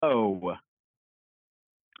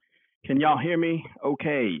Can y'all hear me?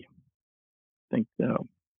 Okay. Think so.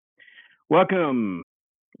 Welcome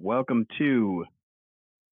to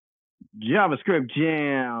JavaScript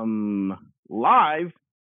Jam Live.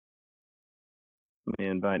 Let me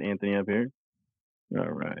invite Anthony up here. All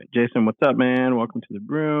right. Jason, what's up, man? Welcome to the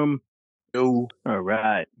room. Yo. All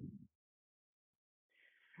right.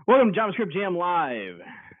 Welcome to JavaScript Jam Live.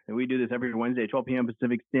 And we do this every Wednesday, 12 p.m.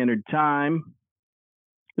 Pacific Standard Time.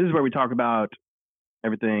 This is where we talk about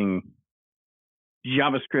everything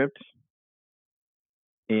JavaScript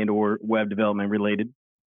and or web development related.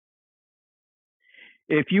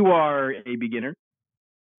 If you are a beginner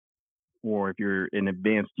or if you're an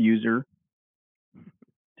advanced user,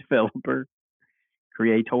 developer,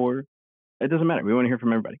 creator, it doesn't matter. We want to hear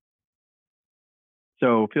from everybody.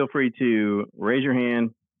 So feel free to raise your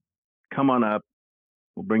hand, come on up.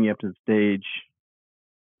 We'll bring you up to the stage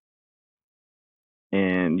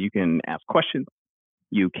and you can ask questions.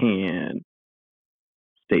 You can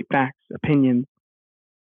state facts, opinions,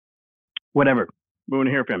 whatever. We want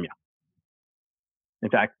to hear from you. In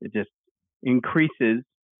fact, it just increases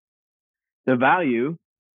the value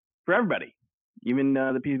for everybody, even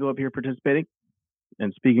the people up here participating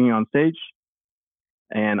and speaking on stage,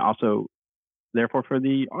 and also therefore for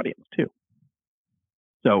the audience too.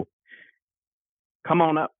 So come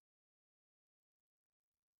on up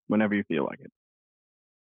whenever you feel like it.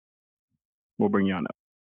 We'll bring you on up.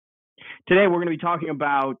 Today we're going to be talking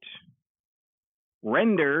about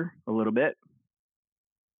render a little bit.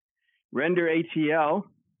 RenderATL,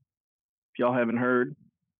 if y'all haven't heard,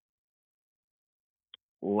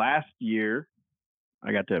 last year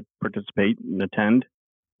I got to participate and attend,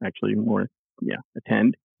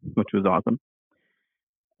 attend, which was awesome.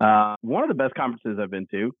 One of the best conferences I've been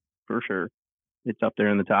to, for sure. It's up there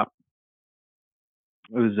in the top.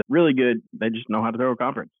 It was really good. They just know how to throw a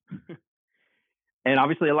conference. And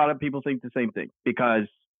obviously a lot of people think the same thing because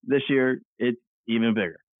this year it's even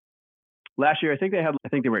bigger. Last year, I think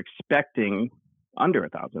they were expecting under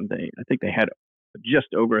 1,000. I think they had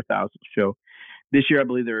just over 1,000 show. This year, I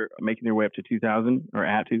believe they're making their way up to 2,000 or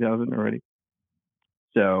at 2,000 already.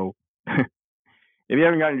 So if you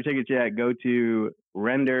haven't gotten your tickets yet, go to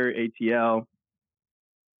RenderATL.com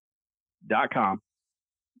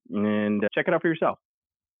and check it out for yourself.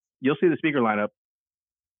 You'll see the speaker lineup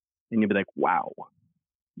and you'll be like, wow,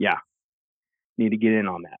 yeah, need to get in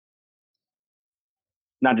on that.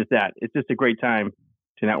 Not just that, it's just a great time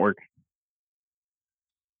to network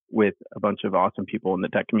with a bunch of awesome people in the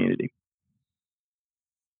tech community.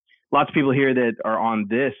 Lots of people here that are on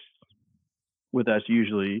this with us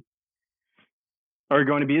usually are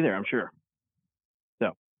going to be there, I'm sure.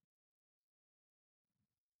 So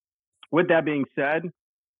with that being said,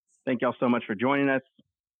 thank y'all so much for joining us.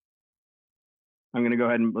 I'm going to go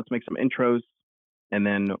ahead and let's make some intros and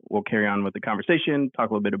then we'll carry on with the conversation, talk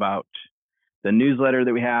a little bit about the newsletter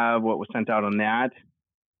that we have, what was sent out on that,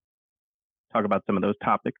 talk about some of those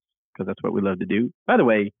topics because that's what we love to do. By the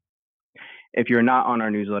way, if you're not on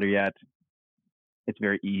our newsletter yet, it's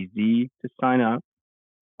very easy to sign up.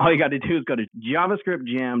 All you got to do is go to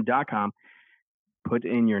javascriptjam.com, put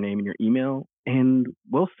in your name and your email, and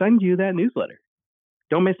we'll send you that newsletter.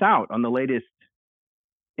 Don't miss out on the latest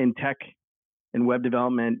in tech and web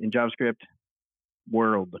development in JavaScript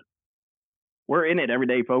world. We're in it every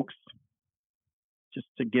day, folks. Just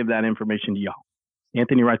to give that information to y'all.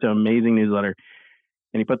 Anthony writes an amazing newsletter,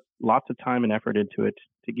 and he puts lots of time and effort into it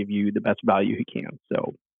to give you the best value he can.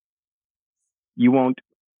 So you won't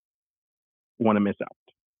want to miss out.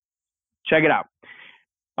 Check it out.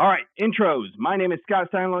 All right, intros. My name is Scott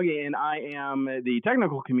Steinlog, and I am the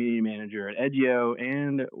technical community manager at Edgio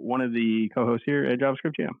and one of the co-hosts here at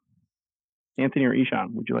JavaScript Jam. Anthony or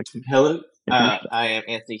Ishan, would you like to? Hello, I am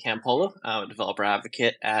Anthony Campolo. I'm a developer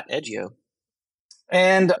advocate at Edgio.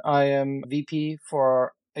 And I am VP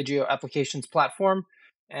for Edgio Applications Platform,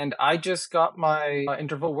 and I just got my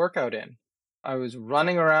interval workout in. I was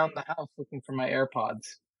running around the house looking for my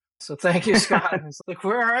AirPods. So thank you, Scott. I was like,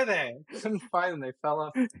 where are they? I couldn't find them. They fell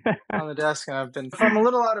off on the desk, and I'm a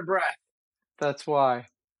little out of breath. That's why.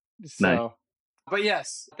 So, Nice. But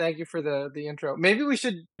yes, thank you for the intro. Maybe we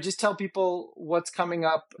should just tell people what's coming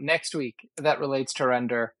up next week that relates to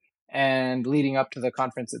render and leading up to the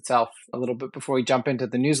conference itself a little bit before we jump into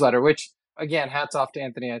the newsletter, which, again, hats off to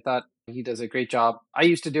Anthony. I thought he does a great job. I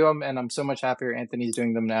used to do them, and I'm so much happier Anthony's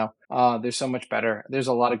doing them now. They're so much better. There's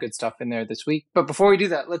a lot of good stuff in there this week. But before we do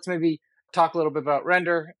that, let's maybe talk a little bit about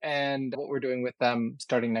Render and what we're doing with them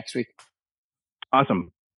starting next week.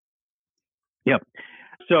 Awesome. Yep.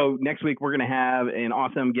 So next week, we're going to have an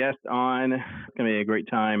awesome guest on. It's going to be a great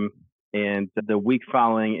time And the week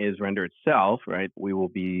following is Render itself, right? We will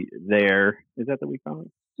be there. Is that the week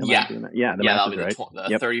following? Yeah. Yeah, the that'll matches, be right?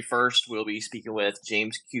 the 31st. We'll be speaking with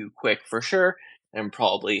James Q. Quick for sure, and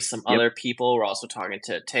probably some other people. We're also talking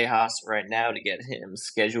to Tejas right now to get him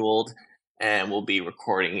scheduled, and we'll be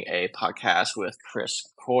recording a podcast with Chris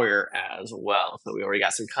Coyer as well. So we already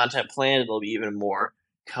got some content planned. There'll be even more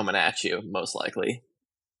coming at you, most likely.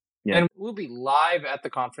 Yeah. And we'll be live at the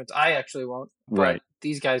conference. I actually won't, but Right.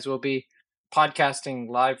 these guys will be podcasting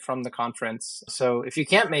live from the conference. So if you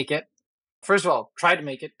can't make it, first of all, try to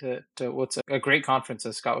make it to what's a great conference,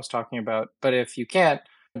 as Scott was talking about. But if you can't,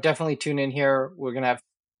 definitely tune in here. We're going to have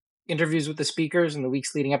interviews with the speakers in the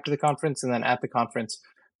weeks leading up to the conference. And then at the conference,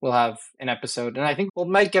 we'll have an episode. And I think we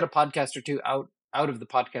might get a podcast or two out of the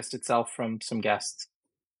podcast itself from some guests.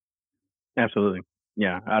 Absolutely.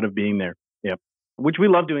 Yeah, out of being there. Yep. Which we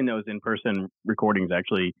love doing those in-person recordings,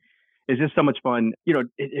 actually. It's just so much fun. You know,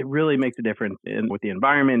 it really makes a difference with the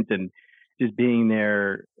environment and just being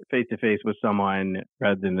there face-to-face with someone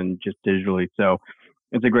rather than just digitally. So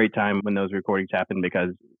it's a great time when those recordings happen because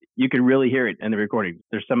you can really hear it in the recordings.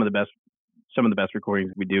 There's some of the best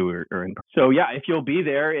recordings we do are in. So yeah, if you'll be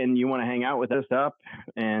there and you want to hang out with us up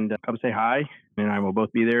and come say hi, and I will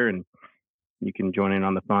both be there and you can join in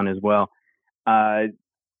on the fun as well.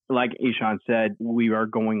 Like Ishan said, we are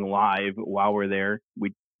going live while we're there.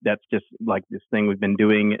 That's just like this thing we've been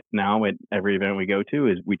doing now at every event we go to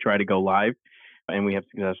is we try to go live, and we have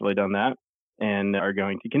successfully done that and are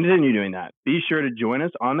going to continue doing that. Be sure to join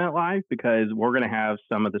us on that live because we're going to have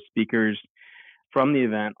some of the speakers from the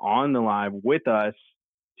event on the live with us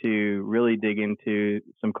to really dig into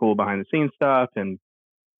some cool behind the scenes stuff and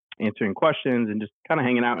answering questions and just kind of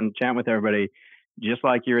hanging out and chatting with everybody just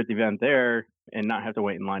like you're at the event there and not have to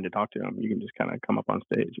wait in line to talk to them. You can just kind of come up on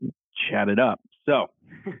stage and chat it up. So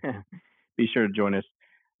be sure to join us.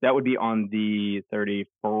 That would be on the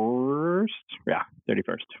 31st. Yeah,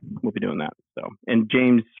 31st. We'll be doing that. So, and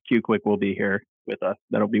James Q. Quick will be here with us.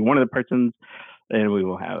 That'll be one of the persons, and we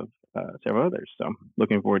will have several others. So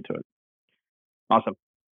looking forward to it. Awesome.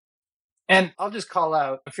 And I'll just call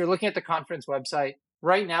out, if you're looking at the conference website,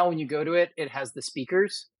 right now when you go to it, it has the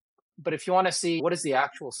speakers. But if you want to see what is the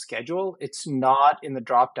actual schedule, it's not in the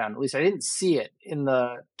dropdown. At least I didn't see it in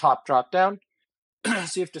the top dropdown.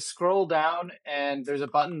 So you have to scroll down and there's a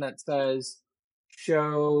button that says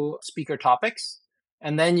show speaker topics.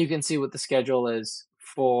 And then you can see what the schedule is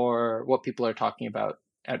for what people are talking about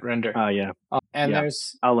at Render. Yeah. And yeah.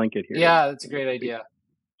 there's... I'll link it here. Yeah, that's a great idea.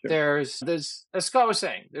 Sure. There's, as Scott was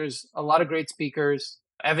saying, there's a lot of great speakers.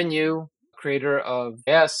 Evan Yu, creator of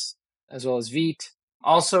JS, as well as Vite.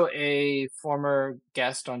 Also a former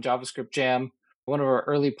guest on JavaScript Jam. One of our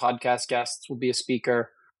early podcast guests will be a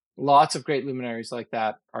speaker. Lots of great luminaries like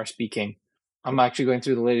that are speaking. I'm actually going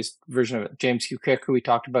through the latest version of it. James Q. Quick, who we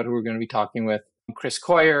talked about, who we're going to be talking with. Chris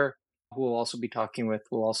Coyer, who we'll also be talking with,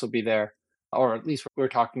 will also be there. Or at least we're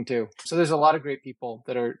talking to. So there's a lot of great people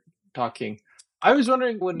that are talking. I was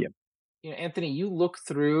wondering when, Anthony, you look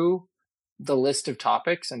through the list of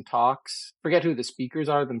topics and talks, forget who the speakers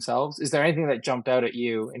are themselves. Is there anything that jumped out at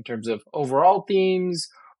you in terms of overall themes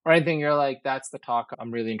or anything you're like, that's the talk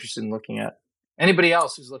I'm really interested in looking at? Anybody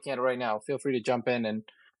else who's looking at it right now, feel free to jump in and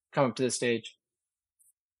come up to the stage.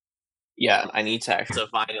 Yeah, I need to actually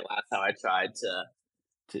find it. Last time I tried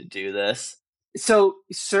to do this. So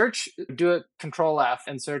do a Control F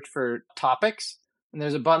and search for topics. And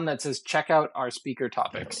there's a button that says check out our speaker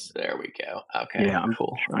topics. There we go. Okay. Yeah, I'm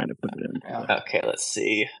cool. Trying to put it in. Yeah. Okay, let's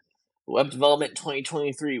see. Web development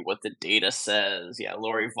 2023, what the data says. Yeah,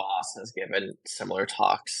 Lori Voss has given similar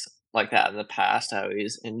talks like that in the past. I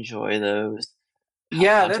always enjoy those.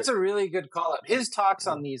 Yeah, that's a really good call out. His talks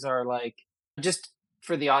on these are like, just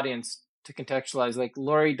for the audience to contextualize, like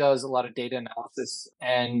Lori does a lot of data analysis.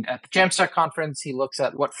 And at the Jamstack conference, he looks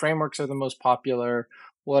at what frameworks are the most popular,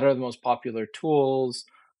 what are the most popular tools.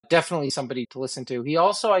 Definitely somebody to listen to. He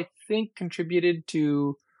also, I think, contributed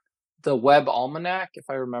to the Web Almanac, if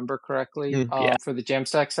I remember correctly, for the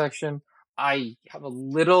Jamstack section. I have a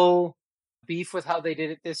little beef with how they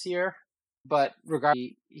did it this year, but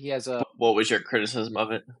regardless, he has a... What was your criticism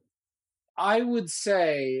of it? I would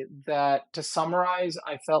say that, to summarize,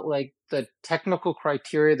 I felt like the technical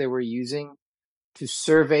criteria they were using to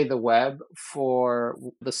survey the web for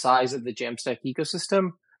the size of the Jamstack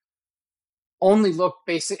ecosystem only looked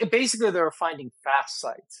basic. Basically, they were finding fast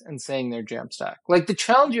sites and saying they're Jamstack. Like, the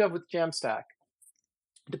challenge you have with Jamstack,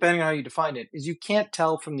 depending on how you define it, is you can't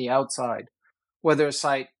tell from the outside whether a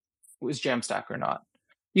site was Jamstack or not.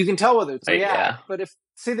 You can tell whether it's React, but if,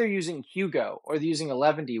 say, they're using Hugo or they're using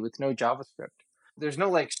 11D with no JavaScript, there's no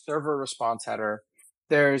like server response header.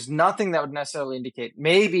 There's nothing that would necessarily indicate.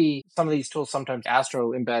 Maybe some of these tools, sometimes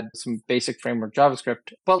Astro embed some basic framework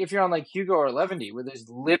JavaScript. But if you're on like Hugo or Eleventy, where there's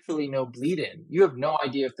literally no bleed in, you have no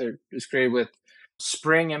idea if it was created with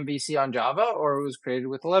Spring MVC on Java or it was created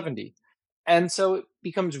with Eleventy. And so it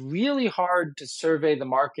becomes really hard to survey the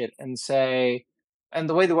market and say, and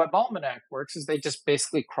the way the Web Almanac works is they just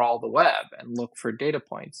basically crawl the web and look for data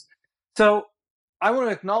points. So I want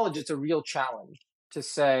to acknowledge it's a real challenge to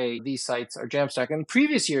say these sites are Jamstack. In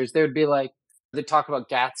previous years, they would be like, they'd talk about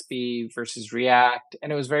Gatsby versus React,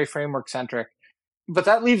 and it was very framework centric. But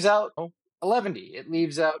that leaves out Eleventy, it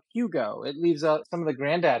leaves out Hugo, it leaves out some of the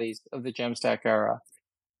granddaddies of the Jamstack era.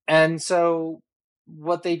 And so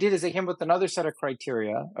what they did is they came up with another set of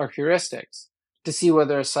criteria or heuristics to see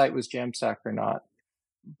whether a site was Jamstack or not.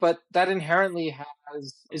 But that inherently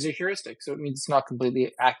is a heuristic, so it means it's not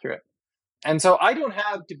completely accurate. And so I don't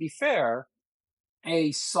have, to be fair,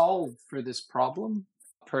 a solve for this problem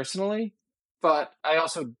personally, but I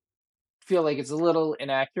also feel like it's a little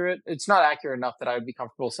inaccurate. It's not accurate enough that I would be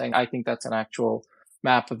comfortable saying I think that's an actual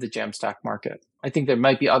map of the Jamstack market. I think there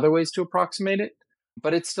might be other ways to approximate it,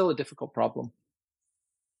 but it's still a difficult problem.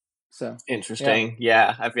 So interesting.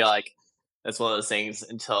 Yeah, I feel like that's one of those things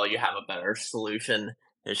until you have a better solution.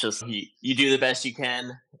 It's just you do the best you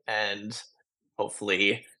can, and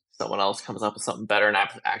hopefully someone else comes up with something better and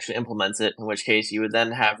actually implements it, in which case you would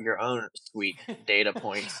then have your own sweet data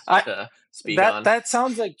points to speak on. That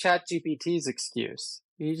sounds like ChatGPT's excuse.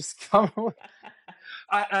 You just come with...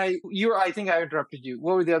 I think I interrupted you.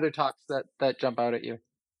 What were the other talks that jump out at you?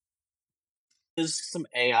 There's some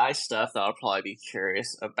AI stuff that I'll probably be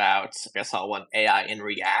curious about. I guess I'll want AI in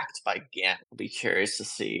React by Gant. I'll be curious to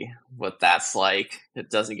see what that's like. It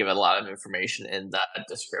doesn't give a lot of information in the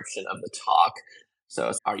description of the talk.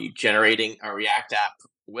 So are you generating a React app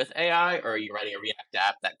with AI, or are you writing a React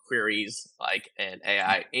app that queries like an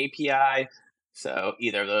AI API? So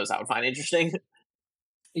either of those I would find interesting.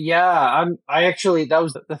 Yeah, I actually, that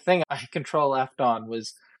was the thing I control F on,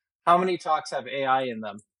 was how many talks have AI in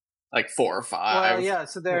them? Like 4 or 5. Well, yeah.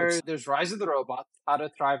 So there's Rise of the Robots, How to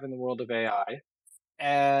Thrive in the World of AI.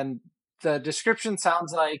 And the description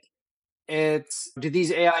sounds like do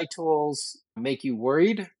these AI tools make you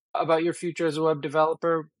worried about your future as a web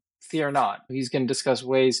developer? Fear not. He's going to discuss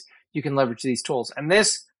ways you can leverage these tools. And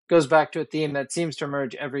this goes back to a theme that seems to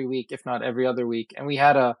emerge every week, if not every other week. And we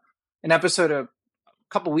had an episode a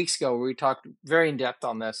couple weeks ago where we talked very in depth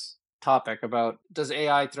on this topic about, does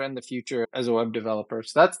AI threaten the future as a web developer?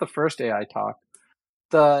 So that's the first AI talk.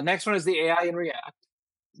 The next one is the AI in React,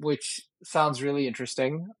 which sounds really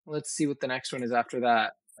interesting. Let's see what the next one is after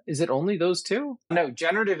that. Is it only those two? No,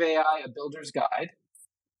 Generative AI, A Builder's Guide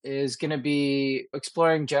is going to be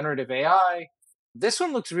exploring generative AI. This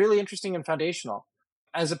one looks really interesting and foundational.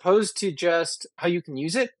 As opposed to just how you can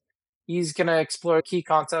use it, he's going to explore key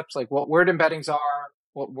concepts like what word embeddings are,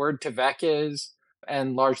 what word to vec is,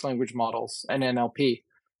 and large language models and NLP.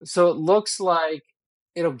 So it looks like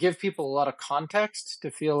it'll give people a lot of context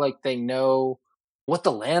to feel like they know what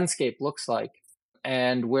the landscape looks like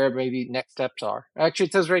and where maybe next steps are. Actually,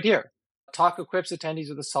 it says right here, talk equips attendees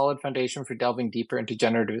with a solid foundation for delving deeper into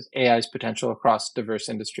generative AI's potential across diverse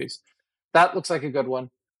industries. That looks like a good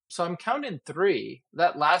one. So I'm counting 3.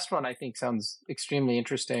 That last one I think sounds extremely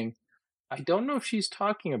interesting. I don't know if she's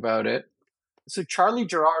talking about it. So Charlie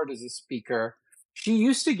Gerard is a speaker. She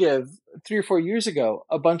used to give 3 or 4 years ago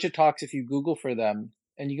a bunch of talks, if you Google for them,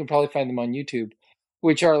 and you can probably find them on YouTube,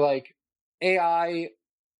 which are like AI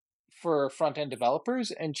for front-end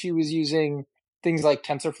developers. And she was using things like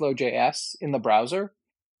TensorFlow JS in the browser,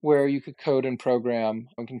 where you could code and program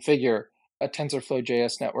and configure a TensorFlow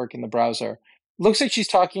JS network in the browser. Looks like she's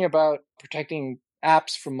talking about protecting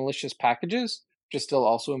apps from malicious packages, which is still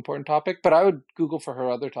also an important topic. But I would Google for her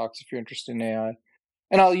other talks if you're interested in AI.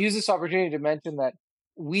 And I'll use this opportunity to mention that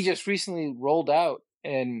we just recently rolled out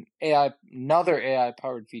another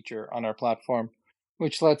AI-powered feature on our platform,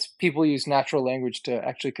 which lets people use natural language to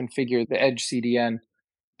actually configure the Edge CDN.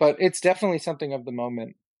 But it's definitely something of the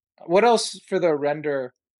moment. What else for the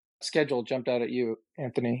render schedule jumped out at you,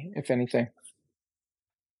 Anthony, if anything?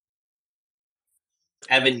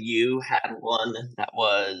 Evan, you had one that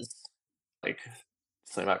was like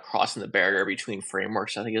something about crossing the barrier between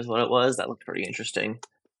frameworks, I think is what it was. That looked pretty interesting.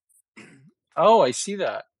 Oh, I see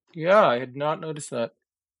that. Yeah, I had not noticed that.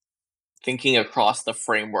 Thinking across the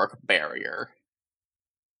framework barrier.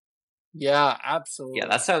 Yeah, absolutely. Yeah,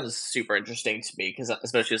 that sounds super interesting to me, because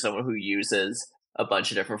especially as someone who uses a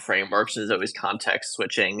bunch of different frameworks, there's always context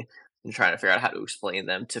switching and trying to figure out how to explain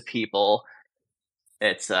them to people.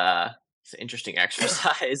 It's It's an interesting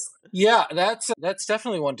exercise. Yeah, that's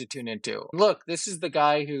definitely one to tune into. Look, this is the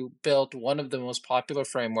guy who built one of the most popular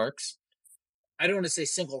frameworks. I don't want to say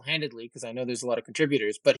single-handedly because I know there's a lot of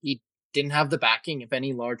contributors, but he didn't have the backing of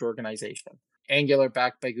any large organization. Angular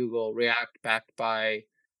backed by Google, React backed by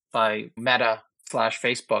Meta slash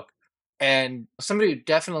Facebook. And somebody who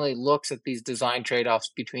definitely looks at these design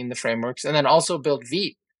trade-offs between the frameworks, and then also built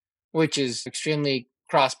Vite, which is extremely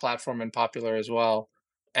cross-platform and popular as well.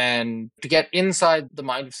 And to get inside the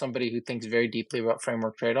mind of somebody who thinks very deeply about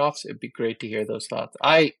framework trade-offs, it'd be great to hear those thoughts.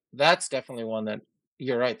 That's definitely one that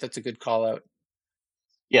you're right. That's a good call out.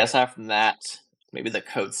 Yeah, aside from that, maybe the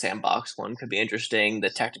Code Sandbox one could be interesting. The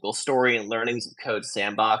technical story and learnings of Code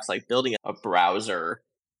Sandbox, like building a browser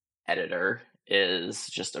editor, is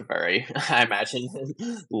just a very, I imagine,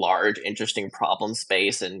 large, interesting problem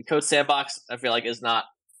space. And Code Sandbox, I feel like, is not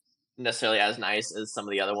necessarily as nice as some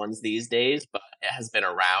of the other ones these days, but it has been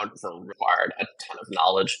around for required a ton of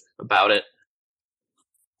knowledge about it.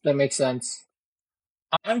 That makes sense.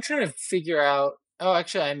 I'm trying to figure out. Oh,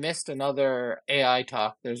 actually, I missed another AI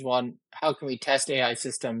talk. There's one. How can we test AI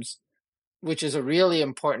systems? Which is a really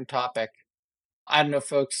important topic. I don't know if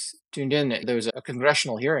folks tuned in. There was a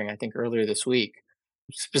congressional hearing, I think, earlier this week,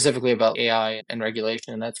 specifically about AI and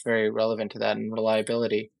regulation, and that's very relevant to that and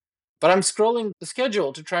reliability. But I'm scrolling the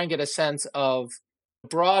schedule to try and get a sense of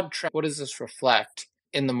broad trend. What does this reflect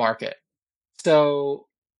in the market? So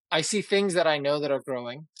I see things that I know that are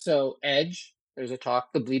growing. So Edge, there's a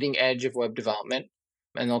talk, the bleeding edge of web development,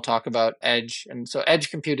 and they'll talk about Edge. And so Edge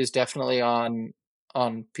compute is definitely on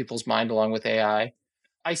people's mind along with AI.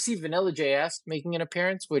 I see Vanilla.js making an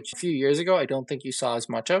appearance, which a few years ago I don't think you saw as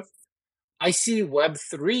much of. I see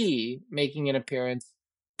Web3 making an appearance,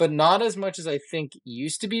 but not as much as I think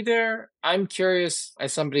used to be there. I'm curious,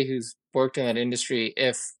 as somebody who's worked in that industry,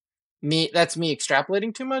 if that's me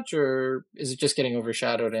extrapolating too much, or is it just getting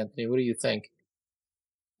overshadowed, Anthony? What do you think?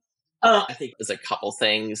 I think there's a couple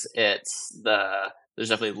things. There's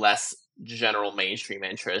definitely less general mainstream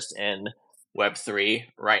interest in Web3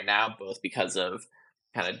 right now, both because of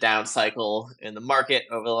kind of down cycle in the market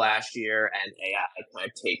over the last year and AI kind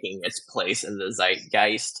of taking its place in the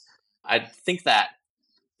zeitgeist. I think that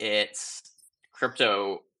it's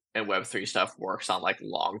crypto and Web3 stuff works on like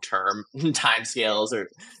long term time scales, or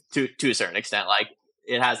to a certain extent. Like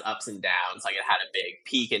it has ups and downs. Like it had a big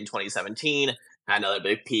peak in 2017, had another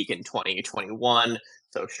big peak in 2021.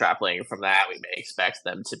 So extrapolating from that, we may expect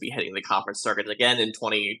them to be hitting the conference circuit again in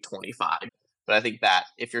 2025. But I think that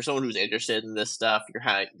if you're someone who's interested in this stuff,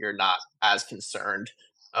 you're not as concerned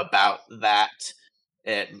about that.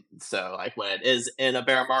 So like when it is in a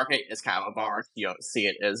bear market, it's kind of a bummer. You don't see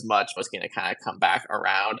it as much, but it's going to kind of come back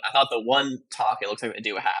around. I thought the one talk it looks like they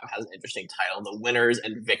do have has an interesting title: "The Winners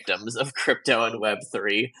and Victims of Crypto and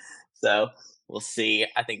Web3." So we'll see.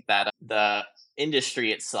 I think that the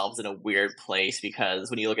industry itself is in a weird place because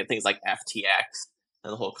when you look at things like FTX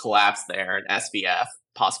and the whole collapse there, and SBF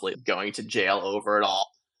possibly going to jail over it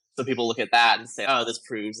all, so people look at that and say, "Oh, this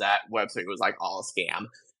proves that Web3 was like all a scam."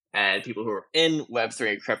 And people who are in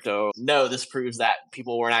Web3 and crypto know this proves that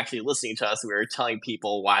people weren't actually listening to us. We were telling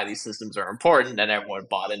people why these systems are important, and everyone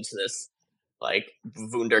bought into this like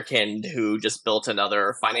wunderkind who just built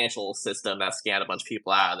another financial system that scammed a bunch of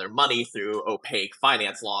people out of their money through opaque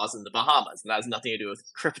finance laws in the Bahamas. And that has nothing to do with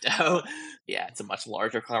crypto. Yeah, it's a much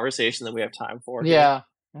larger conversation than we have time for. Yeah,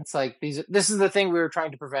 it's like this is the thing we were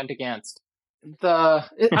trying to prevent against. There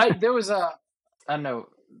was a, I don't know,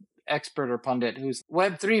 expert or pundit whose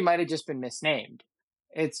Web3 might have just been misnamed.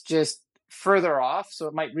 It's just further off, so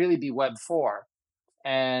it might really be Web4.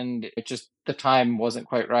 And it just, the time wasn't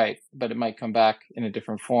quite right, but it might come back in a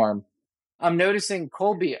different form. I'm noticing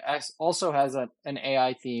Colby also has an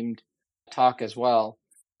AI themed talk as well.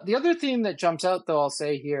 The other theme that jumps out, though, I'll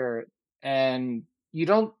say here, and you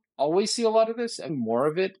don't always see a lot of this and more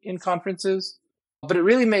of it in conferences, but it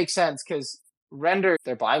really makes sense because Render,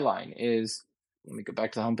 their byline is, let me go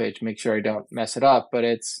back to the homepage, make sure I don't mess it up, but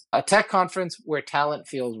it's a tech conference where talent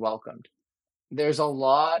feels welcomed. There's a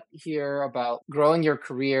lot here about growing your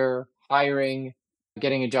career, hiring,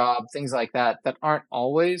 getting a job, things like that aren't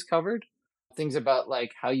always covered. Things about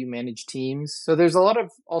like how you manage teams. So there's a lot of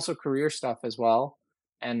also career stuff as well,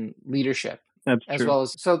 and leadership. That's as true. well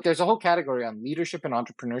as, so there's a whole category on leadership and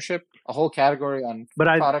entrepreneurship, a whole category on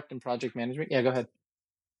product and project management. Yeah, go ahead.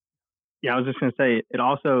 Yeah, I was just going to say, it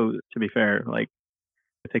also, to be fair, like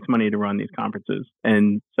it takes money to run these conferences.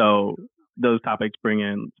 And so those topics bring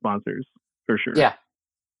in sponsors for sure.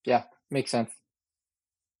 Yeah, makes sense.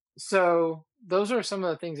 So those are some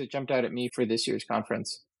of the things that jumped out at me for this year's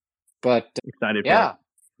conference. But excited for yeah.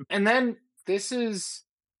 it. And then this is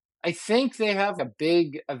I think they have a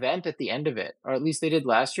big event at the end of it, or at least they did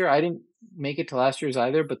last year. I didn't make it to last year's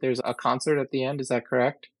either, but there's a concert at the end. Is that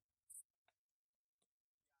correct?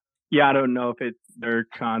 Yeah, I don't know if it's their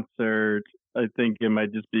concert. I think it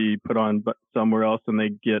might just be put on somewhere else and they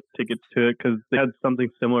get tickets to it because they had something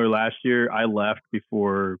similar last year. I left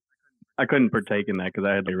before I couldn't partake in that because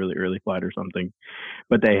I had a really early flight or something.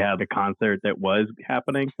 But they had a concert that was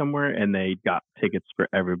happening somewhere and they got tickets for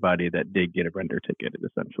everybody that did get a render ticket,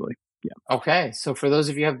 essentially. Yeah. Okay. So for those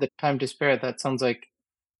of you who have the time to spare, that sounds like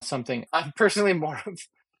something I'm personally more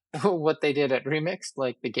of what they did at Remixed,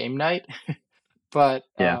 like the game night. But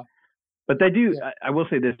yeah. But they do, I will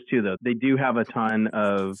say this too, though. They do have a ton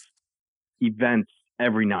of events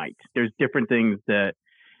every night. There's different things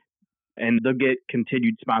and they'll get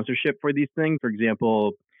continued sponsorship for these things. For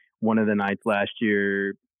example, one of the nights last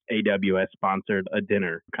year, AWS sponsored a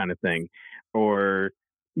dinner kind of thing. Or,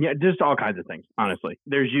 just all kinds of things, honestly.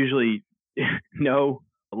 There's usually no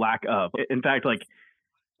lack of. In fact, like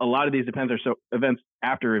a lot of these events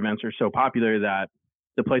are so popular that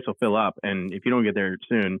the place will fill up. And if you don't get there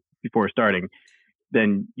soon before starting,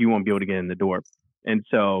 then you won't be able to get in the door. And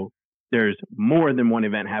so there's more than one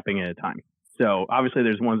event happening at a time. So obviously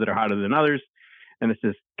there's ones that are hotter than others, and it's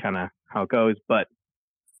just kind of how it goes. But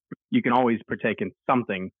you can always partake in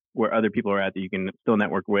something where other people are at that you can still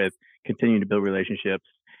network with, continue to build relationships,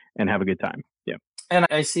 and have a good time. Yeah. And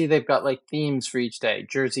I see they've got like themes for each day: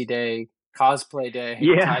 Jersey Day, Cosplay Day,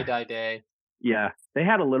 Tie-Dye Day. Yeah. They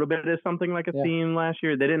had a little bit of something like a theme last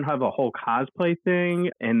year. They didn't have a whole cosplay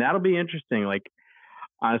thing, and that'll be interesting. Like,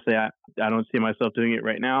 honestly, I don't see myself doing it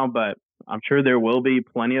right now, but I'm sure there will be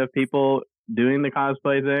plenty of people doing the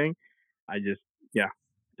cosplay thing. I just,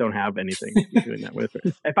 don't have anything to be doing that with.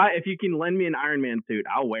 If you can lend me an Iron Man suit,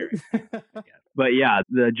 I'll wear it. But yeah,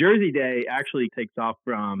 the Jersey Day actually takes off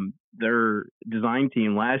from their design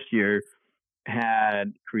team last year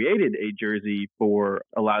had created a jersey for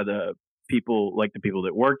a lot of the people, like the people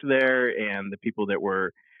that worked there and the people that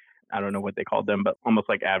were, I don't know what they called them, but almost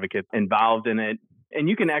like advocates involved in it. And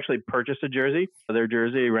you can actually purchase a jersey, their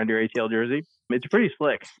jersey, RenderATL jersey. It's pretty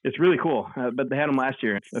slick. It's really cool. But they had them last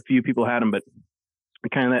year. A few people had them, but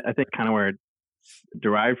I think where it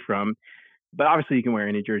derived from. But obviously, you can wear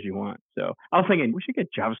any jersey you want. So I was thinking we should get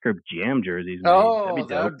JavaScript Jam jerseys made. Oh,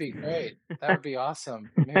 that would be great. That would be awesome.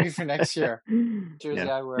 Maybe for next year. Jersey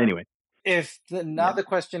I wear. Anyway. The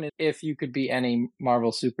question is, if you could be any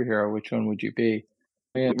Marvel superhero, which one would you be?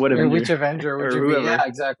 Which Avenger would you be? Yeah,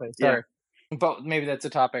 exactly. Sorry. Yeah. But maybe that's a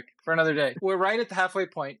topic for another day. We're right at the halfway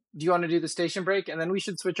point. Do you want to do the station break? And then we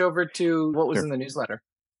should switch over to what was in the newsletter.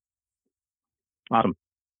 Awesome.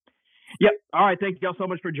 Yep. All right. Thank you all so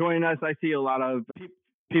much for joining us. I see a lot of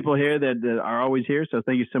people here that are always here. So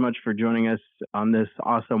thank you so much for joining us on this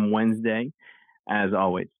awesome Wednesday. As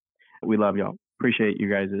always, we love y'all. Appreciate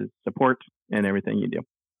you guys' support and everything you do.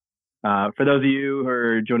 For those of you who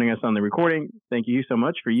are joining us on the recording, thank you so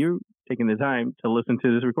much for you taking the time to listen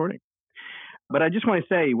to this recording. But I just want to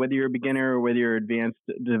say, whether you're a beginner or whether you're an advanced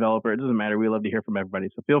developer, it doesn't matter. We love to hear from everybody.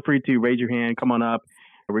 So feel free to raise your hand, come on up,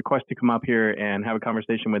 request to come up here and have a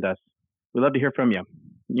conversation with us. We love to hear from you.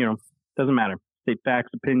 Doesn't matter. State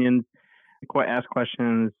facts, opinions, ask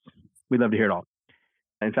questions. We love to hear it all.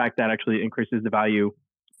 In fact, that actually increases the value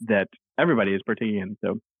that everybody is partaking in.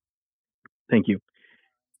 So thank you.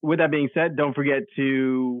 With that being said, don't forget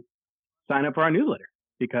to sign up for our newsletter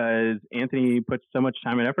because Anthony puts so much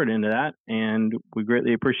time and effort into that, and we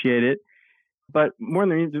greatly appreciate it. But more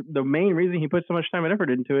than the main reason he puts so much time and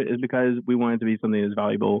effort into it is because we want it to be something that's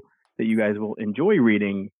valuable that you guys will enjoy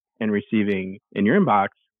reading and receiving in your inbox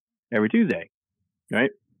every Tuesday,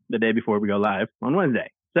 right? The day before we go live on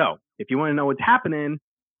Wednesday. So if you want to know what's happening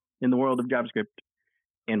in the world of JavaScript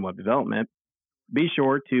and web development, be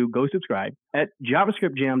sure to go subscribe at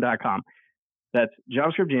javascriptjam.com. That's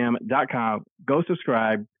javascriptjam.com. Go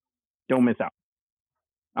subscribe. Don't miss out.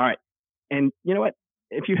 All right. And you know what?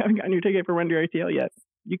 If you haven't gotten your ticket for RenderATL yet,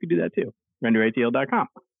 you could do that too. RenderATL.com.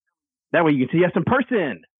 That way you can see us in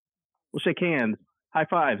person. We'll shake hands, high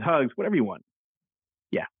fives, hugs, whatever you want.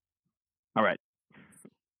 Yeah. All right.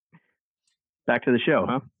 Back to the show,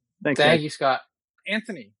 huh? Thank you, Scott.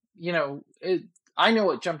 Anthony, I know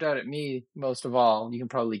what jumped out at me most of all. You can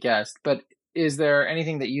probably guess. But is there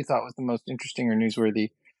anything that you thought was the most interesting or newsworthy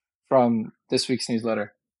from this week's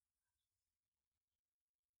newsletter?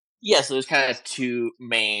 Yeah, so there's kind of two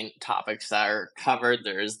main topics that are covered.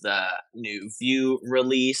 There's the new Vue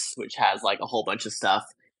release, which has like a whole bunch of stuff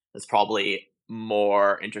that's probably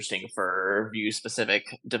more interesting for Vue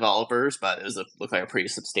specific developers, but it looked like a pretty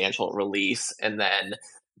substantial release. And then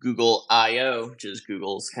Google I/O, which is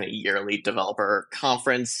Google's kind of yearly developer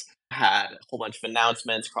conference, had a whole bunch of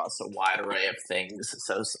announcements across a wide array of things.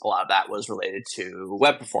 So a lot of that was related to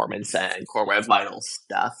web performance and core web vitals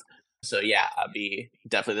stuff. So yeah, I'd be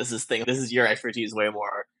definitely this is your expertise way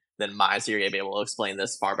more than mine, so you're gonna be able to explain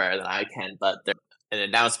this far better than I can. But there's an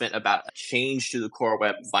announcement about a change to the core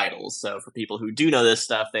web vitals. So for people who do know this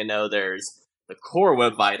stuff, they know there's the core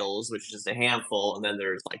web vitals, which is just a handful, and then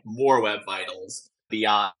there's like more web vitals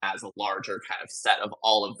beyond as a larger kind of set of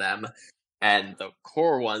all of them. And the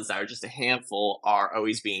core ones that are just a handful are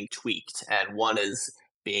always being tweaked, and one is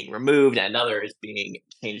being removed and another is being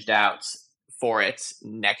changed out for it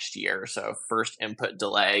next year. So first input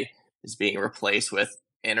delay is being replaced with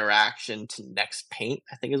interaction to next paint,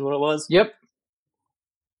 I think is what it was. Yep.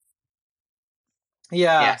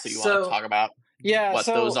 Yeah. So you want to talk about what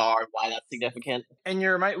those are, why that's significant? And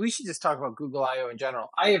you're right. We should just talk about Google I/O in general.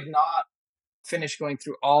 I have not finished going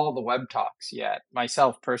through all the web talks yet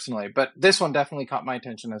myself personally, but this one definitely caught my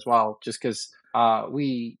attention as well, just because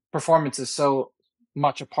performance is so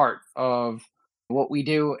much a part of what we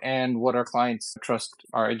do and what our clients trust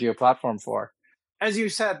our Ideo platform for. As you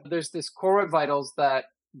said, there's this core web vitals that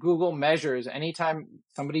Google measures anytime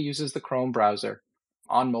somebody uses the Chrome browser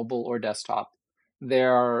on mobile or desktop.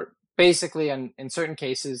 They're basically, in certain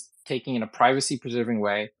cases, taking in a privacy preserving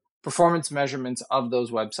way, performance measurements of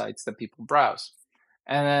those websites that people browse.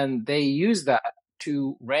 And then they use that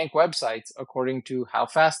to rank websites according to how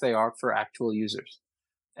fast they are for actual users.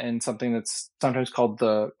 And something that's sometimes called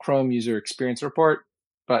the Chrome User Experience Report,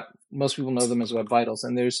 but most people know them as Web Vitals.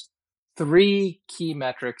 And there's 3 key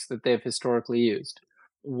metrics that they've historically used.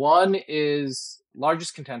 One is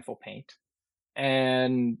largest contentful paint.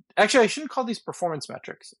 And actually, I shouldn't call these performance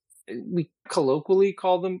metrics. We colloquially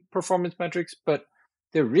call them performance metrics, but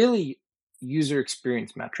they're really user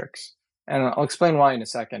experience metrics. And I'll explain why in a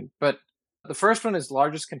second. But the first one is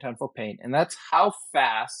largest contentful paint, and that's how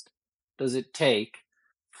fast does it take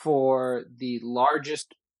for the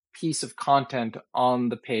largest piece of content on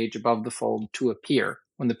the page above the fold to appear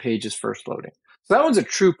when the page is first loading. So that one's a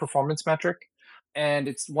true performance metric, and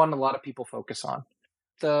it's one a lot of people focus on.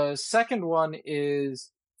 The second one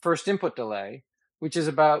is first input delay, which is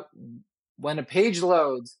about when a page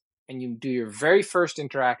loads and you do your very first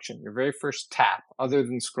interaction, your very first tap, other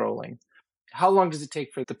than scrolling, how long does it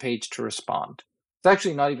take for the page to respond? It's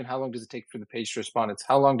actually not even how long does it take for the page to respond. It's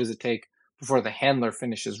how long does it take before the handler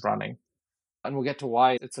finishes running. And we'll get to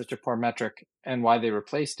why it's such a poor metric and why they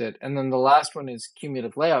replaced it. And then the last one is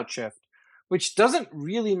cumulative layout shift, which doesn't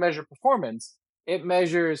really measure performance. It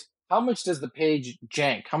measures how much does the page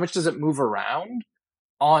jank? How much does it move around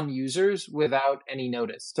on users without any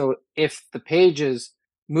notice? So if the page is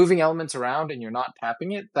moving elements around and you're not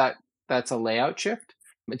tapping it, that's a layout shift.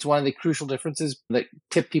 It's one of the crucial differences that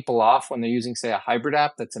tip people off when they're using, say, a hybrid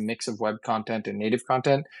app that's a mix of web content and native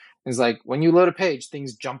content. Is like when you load a page,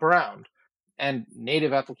 things jump around, and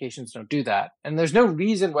native applications don't do that. And there's no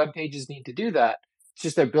reason web pages need to do that. It's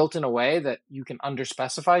just they're built in a way that you can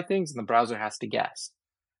underspecify things and the browser has to guess.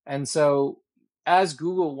 And so as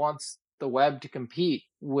Google wants the web to compete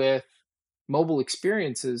with mobile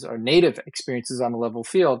experiences or native experiences on a level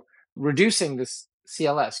field, reducing this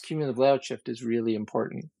CLS, cumulative layout shift, is really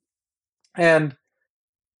important. And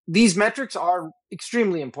these metrics are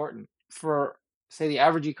extremely important. For, say, the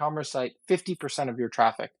average e-commerce site, 50% of your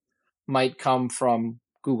traffic might come from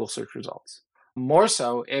Google search results. More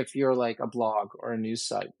so if you're like a blog or a news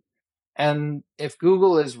site. And if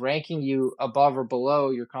Google is ranking you above or below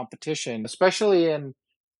your competition, especially in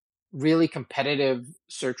really competitive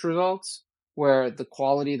search results where the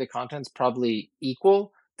quality of the content's probably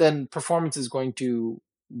equal, then performance is going to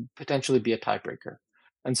potentially be a tiebreaker.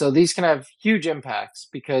 And so these can have huge impacts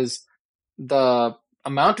because the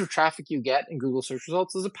amount of traffic you get in Google search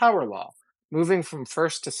results is a power law. Moving from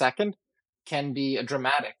first to second can be a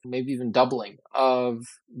dramatic, maybe even doubling of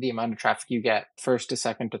the amount of traffic you get first to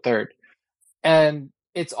second to third. And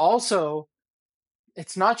it's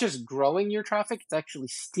not just growing your traffic, it's actually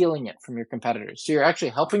stealing it from your competitors. So you're actually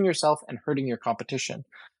helping yourself and hurting your competition.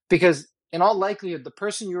 Because in all likelihood, the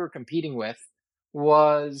person you were competing with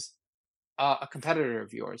was a competitor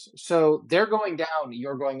of yours. So they're going down,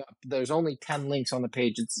 you're going up. There's only 10 links on the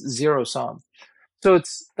page. It's zero sum. So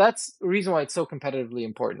that's the reason why it's so competitively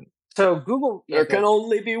important. So Google... There can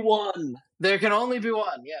only be one. There can only be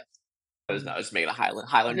one, yes. I was just making a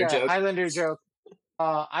Highlander joke. Highlander joke.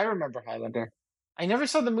 I remember Highlander. I never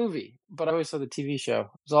saw the movie, but I always saw the TV show.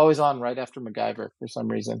 It was always on right after MacGyver for some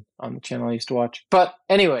reason on the channel I used to watch. But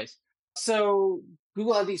anyways, so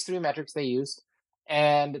Google had these 3 metrics they used,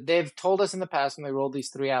 and they've told us in the past when they rolled these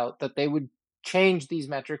 3 out that they would change these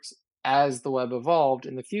metrics as the web evolved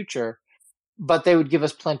in the future, but they would give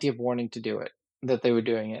us plenty of warning to do it, that they were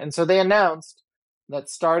doing it. And so they announced that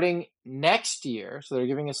starting next year, so they're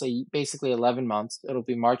giving us basically 11 months, it'll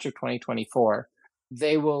be March of 2024,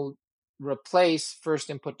 they will replace first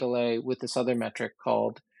input delay with this other metric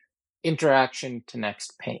called interaction to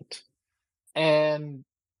next paint. And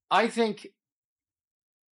I think,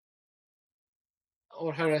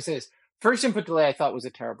 or how do I say this? First input delay I thought was a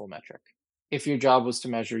terrible metric if your job was to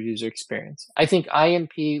measure user experience. I think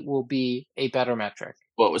INP will be a better metric.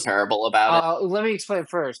 What was terrible about it? Let me explain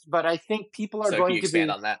first, but I think people are So going can you to expand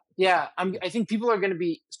be on that? Yeah, I think people are going to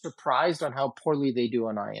be surprised on how poorly they do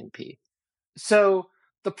on INP. So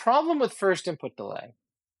the problem with first input delay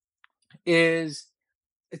is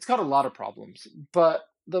it's got a lot of problems, but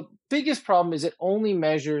the biggest problem is it only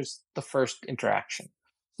measures the first interaction.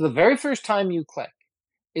 So the very first time you click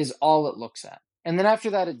is all it looks at. And then after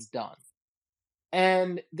that, it's done.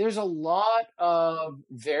 And there's a lot of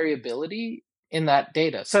variability in that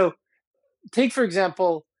data. So take, for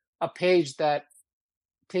example, a page that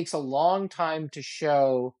takes a long time to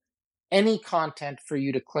show any content for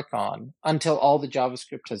you to click on until all the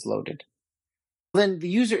JavaScript has loaded. Then the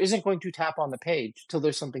user isn't going to tap on the page till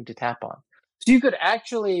there's something to tap on. So you could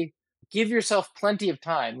actually give yourself plenty of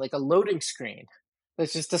time, like a loading screen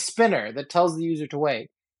that's just a spinner that tells the user to wait.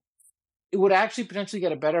 It would actually potentially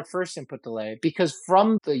get a better first input delay because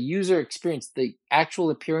from the user experience, the actual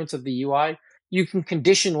appearance of the UI, you can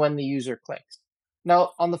condition when the user clicks.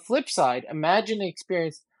 Now, on the flip side, imagine an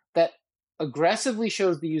experience that aggressively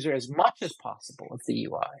shows the user as much as possible of the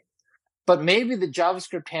UI, but maybe the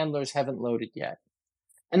JavaScript handlers haven't loaded yet.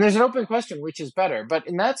 And there's an open question, which is better. But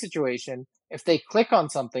in that situation, if they click on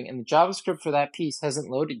something and the JavaScript for that piece hasn't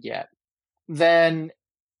loaded yet, then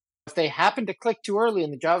if they happen to click too early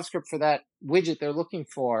and the JavaScript for that widget they're looking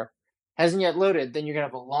for hasn't yet loaded, then you're going to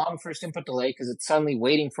have a long first input delay because it's suddenly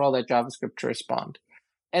waiting for all that JavaScript to respond.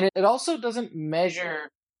 And it also doesn't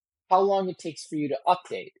measure how long it takes for you to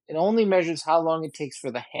update. It only measures how long it takes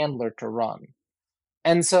for the handler to run.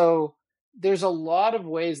 And so there's a lot of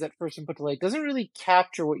ways that first input delay doesn't really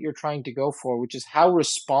capture what you're trying to go for, which is how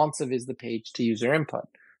responsive is the page to user input.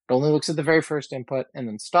 It only looks at the very first input and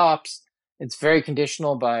then stops. It's very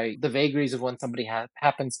conditional by the vagaries of when somebody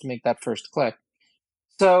happens to make that first click.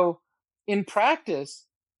 So in practice,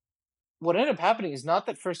 what ended up happening is not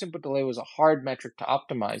that first input delay was a hard metric to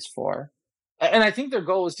optimize for. And I think their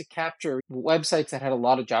goal was to capture websites that had a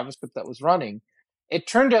lot of JavaScript that was running. It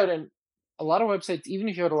turned out in a lot of websites, even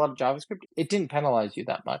if you had a lot of JavaScript, it didn't penalize you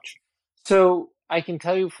that much. So I can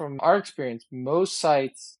tell you from our experience, most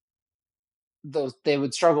sites, they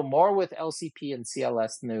would struggle more with LCP and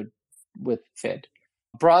CLS than they would with FID.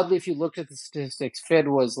 Broadly, if you looked at the statistics, FID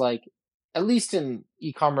was like, at least in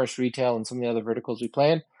e-commerce, retail, and some of the other verticals we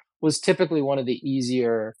play in, was typically one of the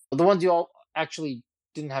easier, the ones you all actually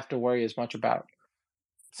didn't have to worry as much about.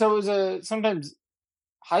 So it was a sometimes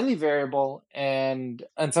highly variable and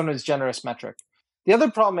sometimes generous metric. The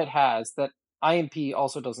other problem it has that INP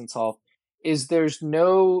also doesn't solve is there's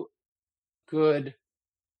no good,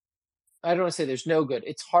 I don't want to say there's no good,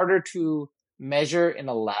 it's harder to measure in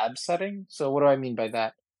a lab setting. So what do I mean by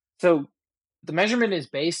that? So the measurement is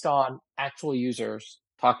based on actual users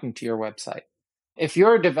talking to your website. If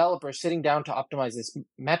you're a developer sitting down to optimize this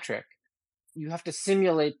metric, you have to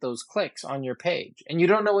simulate those clicks on your page, and you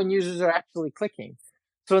don't know when users are actually clicking.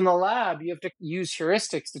 So in the lab, you have to use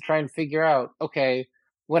heuristics to try and figure out, okay,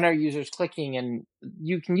 when are users clicking? And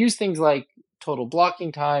you can use things like total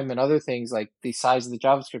blocking time and other things like the size of the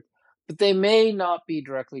JavaScript, but they may not be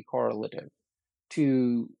directly correlative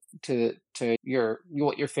to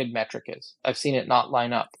what your FID metric is. I've seen it not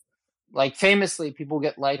line up. Like famously, people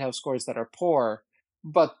get Lighthouse scores that are poor,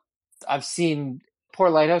 but I've seen poor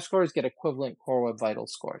Lighthouse scores get equivalent Core Web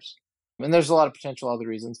Vitals scores. And there's a lot of potential other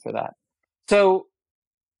reasons for that. So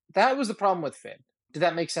that was the problem with FID. Did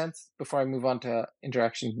that make sense before I move on to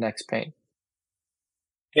interaction next pane?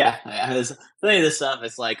 Yeah, I was thinking this stuff.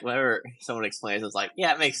 It's like whenever someone explains, it's like,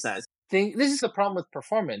 yeah, it makes sense. This is the problem with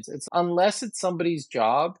performance. It's unless it's somebody's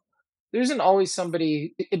job, there isn't always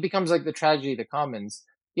somebody. It becomes like the tragedy of the commons.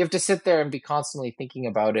 You have to sit there and be constantly thinking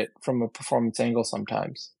about it from a performance angle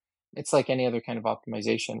sometimes. It's like any other kind of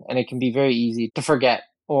optimization, and it can be very easy to forget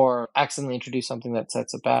or accidentally introduce something that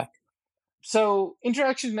sets it back. So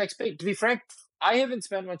interaction next page, to be frank, I haven't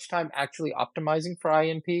spent much time actually optimizing for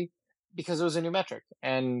INP because it was a new metric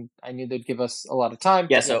and I knew they'd give us a lot of time.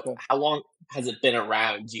 Yeah, so how long has it been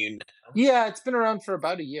around? Do you know? Yeah, it's been around for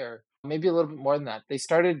about a year, maybe a little bit more than that. They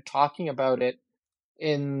started talking about it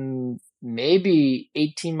in maybe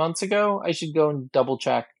 18 months ago. I should go and double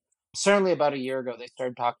check. Certainly about a year ago, they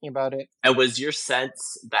started talking about it. And was your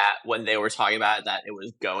sense that when they were talking about it, that it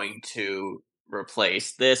was going to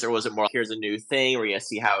replace this, or was it more like, here's a new thing, we're going to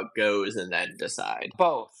see how it goes and then decide?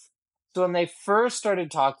 Both. So when they first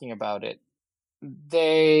started talking about it,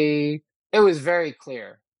 it was very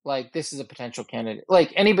clear, like, this is a potential candidate.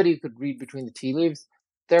 Like, anybody who could read between the tea leaves,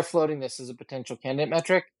 they're floating this as a potential candidate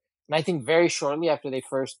metric. And I think very shortly after they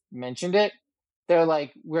first mentioned it, they're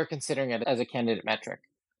like, we're considering it as a candidate metric.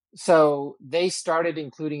 So they started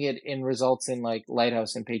including it in results in like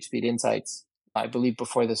Lighthouse and PageSpeed Insights, I believe,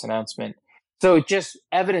 before this announcement. So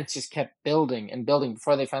evidence just kept building and building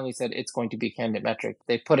before they finally said it's going to be a candidate metric.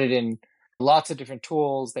 They put it in lots of different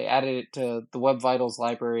tools. They added it to the Web Vitals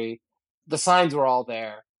library. The signs were all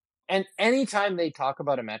there. And anytime they talk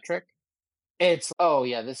about a metric, it's, oh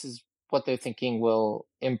yeah, this is what they're thinking will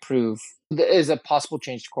improve, is a possible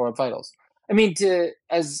change to Core Web Vitals. I mean,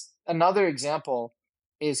 as another example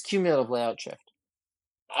is cumulative layout shift.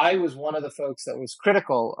 I was one of the folks that was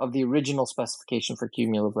critical of the original specification for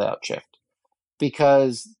cumulative layout shift,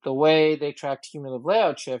 because the way they tracked cumulative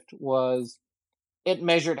layout shift was it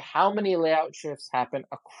measured how many layout shifts happen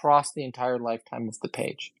across the entire lifetime of the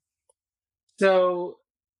page. So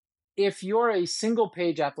if you're a single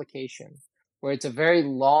page application where it's a very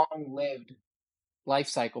long-lived life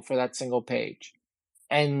cycle for that single page,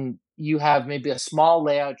 and you have maybe a small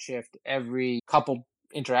layout shift every couple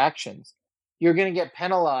interactions, you're going to get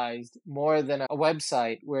penalized more than a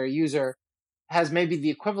website where a user has maybe the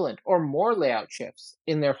equivalent or more layout shifts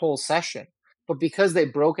in their whole session. But because they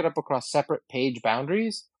broke it up across separate page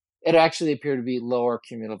boundaries, it actually appeared to be lower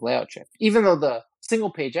cumulative layout shift, even though the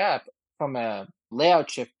single page app from a layout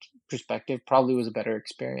shift perspective probably was a better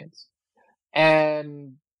experience.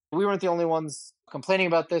 And we weren't the only ones complaining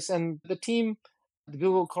about this. And the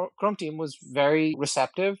Google Chrome team was very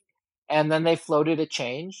receptive. And then they floated a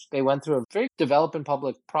change. They went through a very develop in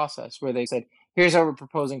public process where they said, here's how we're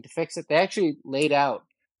proposing to fix it. They actually laid out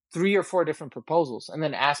 3 or 4 different proposals and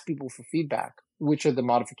then asked people for feedback, which are the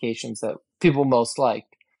modifications that people most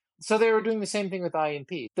liked. So they were doing the same thing with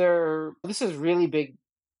INP. This has really big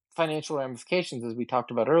financial ramifications, as we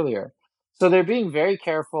talked about earlier. So they're being very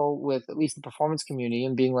careful with at least the performance community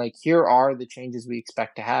and being like, here are the changes we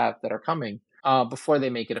expect to have that are coming before they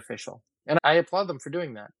make it official. And I applaud them for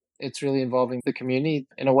doing that. It's really involving the community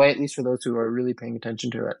in a way, at least for those who are really paying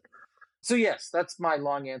attention to it. So yes, that's my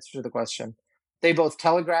long answer to the question. They both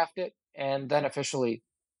telegraphed it and then officially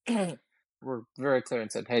were very clear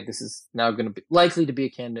and said, hey, this is now going to be likely to be a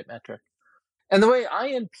candidate metric. And the way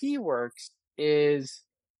INP works is,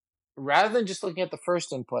 rather than just looking at the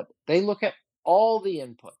first input, they look at all the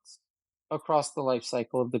inputs across the life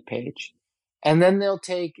cycle of the page. And then they'll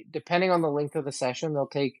take, depending on the length of the session, they'll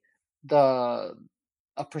take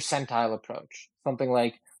a percentile approach. Something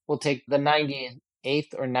like, we'll take the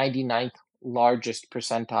 98th or 99th largest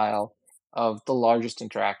percentile of the largest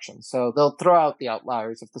interaction. So they'll throw out the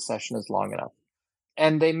outliers if the session is long enough.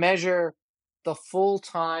 And they measure the full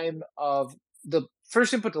time of the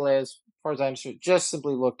first input delay, as far as I understood, just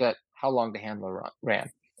simply looked at how long the handler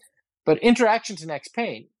ran. But interaction to next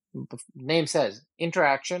paint, the name says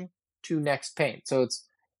interaction to next paint. So it's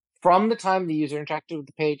from the time the user interacted with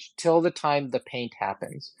the page till the time the paint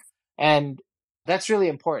happens. And that's really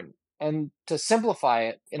important. And to simplify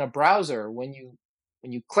it, in a browser, when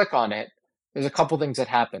you click on it, there's a couple things that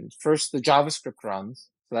happen. First, the JavaScript runs.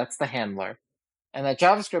 So that's the handler. And that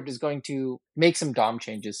JavaScript is going to make some DOM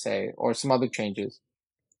changes, say, or some other changes.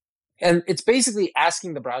 And it's basically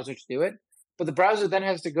asking the browser to do it. But the browser then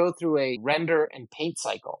has to go through a render and paint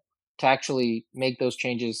cycle to actually make those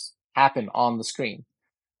changes happen on the screen.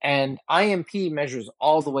 And IMP measures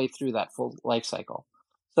all the way through that full life cycle.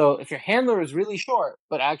 So if your handler is really short,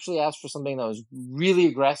 but actually asks for something that was really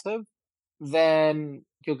aggressive, then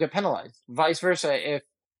you'll get penalized. Vice versa, if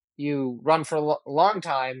you run for a long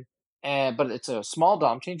time, but it's a small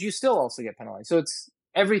DOM change, you still also get penalized. So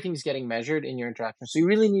everything's getting measured in your interaction. So you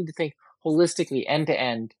really need to think holistically, end to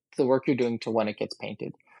end, the work you're doing to when it gets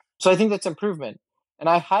painted. So I think that's improvement. And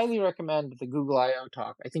I highly recommend the Google I/O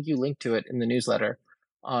talk. I think you linked to it in the newsletter,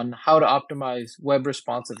 on how to optimize web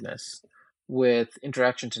responsiveness with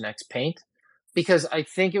interaction to next paint, because I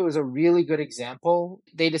think it was a really good example.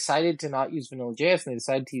 They decided to not use Vanilla.js and they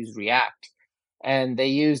decided to use React. And they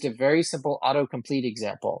used a very simple autocomplete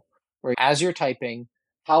example where, as you're typing,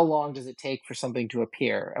 how long does it take for something to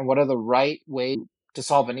appear and what are the right ways to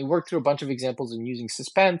solve it? And he worked through a bunch of examples in using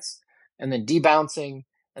suspense and then debouncing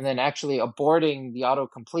and then actually aborting the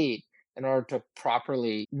autocomplete in order to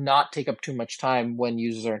properly not take up too much time when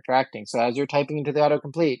users are interacting. So as you're typing into the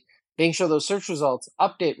autocomplete, making sure those search results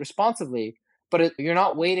update responsively, but you're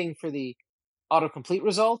not waiting for the autocomplete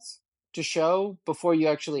results to show before you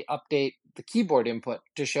actually update the keyboard input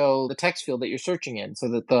to show the text field that you're searching in, so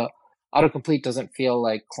that the autocomplete doesn't feel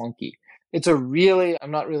like clunky. It's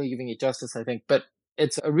I'm not really giving it justice, I think, but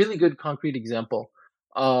it's a really good concrete example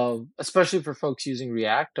of, especially for folks using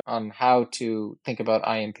React, on how to think about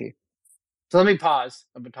IMP. So let me pause.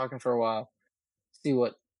 I've been talking for a while. See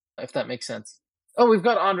if that makes sense. Oh, we've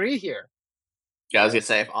got Henri here. Yeah, I was gonna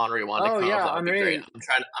say, if Henri wanted to come up, that would be great.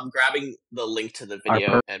 Henri. I'm grabbing the link to the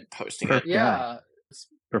video and posting it. Yeah.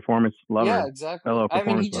 Performance lover. Yeah, exactly. Fellow I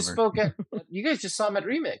mean, he performance just lover. spoke you guys just saw him at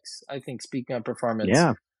Remix, I think, speaking on performance.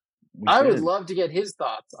 Yeah. I would love to get his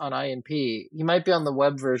thoughts on IMP. He might be on the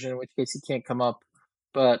web version, in which case he can't come up.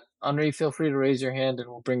 But Henri, feel free to raise your hand and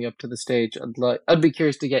we'll bring you up to the stage. I'd be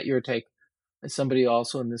curious to get your take as somebody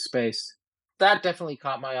also in this space. That definitely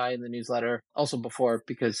caught my eye in the newsletter, also before,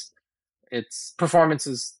 because it's performance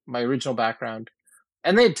is my original background.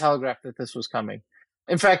 And they had telegraphed that this was coming.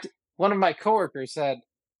 In fact, one of my coworkers said,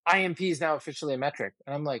 IMP is now officially a metric.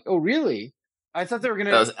 And I'm like, oh, really? I thought they were going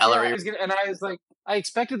to... That was Ellery. And I was like, I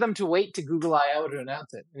expected them to wait to Google I.O. to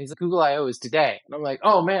announce it. And he's like, Google I.O. is today. And I'm like,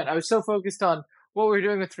 oh, man, I was so focused on what we were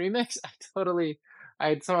doing with Remix. I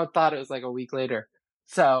had somehow thought it was like a week later.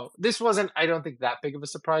 So this wasn't, I don't think, that big of a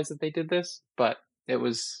surprise that they did this. But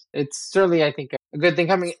it's certainly, I think, a good thing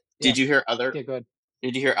coming. Did you hear other... Yeah, go ahead.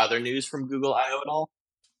 Did you hear other news from Google I.O. at all?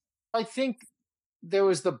 I think there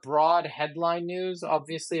was the broad headline news,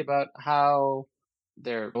 obviously, about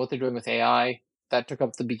what they're doing with AI. That took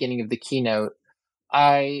up the beginning of the keynote.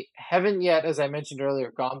 I haven't yet, as I mentioned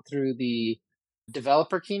earlier, gone through the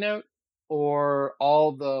developer keynote or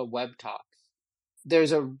all the web talks.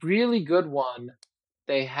 There's a really good one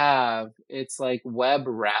they have. It's like web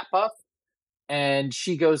wrap up, and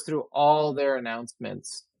she goes through all their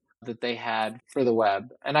announcements that they had for the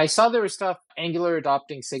web. And I saw there was stuff, Angular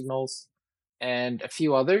adopting signals and a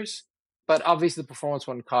few others, but obviously the performance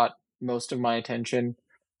one caught most of my attention.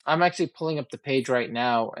 I'm actually pulling up the page right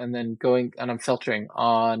now and then going and I'm filtering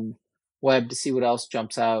on web to see what else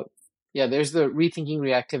jumps out. Yeah, there's the rethinking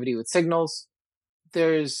reactivity with signals.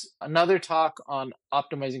 There's another talk on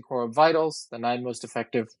optimizing Core Web Vitals, the 9 most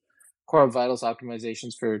effective Core Web Vitals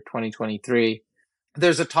optimizations for 2023.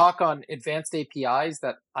 There's a talk on advanced APIs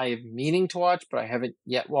that I am meaning to watch, but I haven't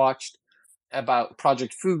yet watched, about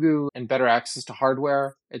Project Fugu and better access to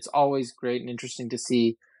hardware. It's always great and interesting to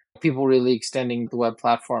see people really extending the web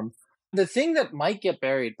platform. The thing that might get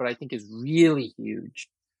buried, but I think is really huge,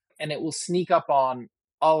 and it will sneak up on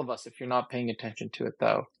all of us if you're not paying attention to it,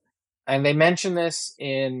 though. And they mention this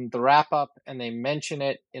in the wrap-up, and they mention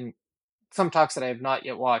it in some talks that I have not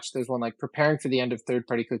yet watched. There's one like preparing for the end of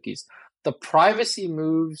third-party cookies. The privacy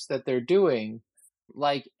moves that they're doing,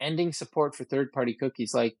 like ending support for third-party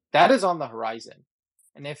cookies, like that is on the horizon.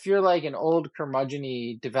 And if you're like an old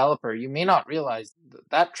curmudgeon-y developer, you may not realize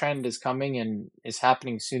that trend is coming and is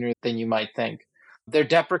happening sooner than you might think. They're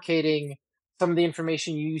deprecating some of the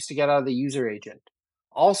information you used to get out of the user agent.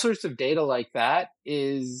 All sorts of data like that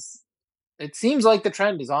it seems like the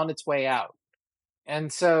trend is on its way out.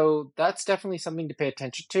 And so that's definitely something to pay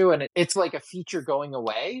attention to. And it's like a feature going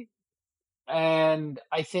away. And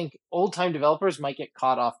I think old-time developers might get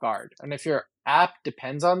caught off guard. And if your app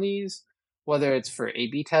depends on these, whether it's for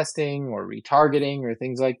A/B testing or retargeting or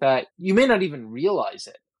things like that, you may not even realize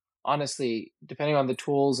it, honestly, depending on the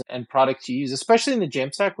tools and products you use, especially in the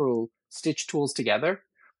Jamstack, where we'll stitch tools together.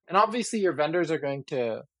 And obviously your vendors are going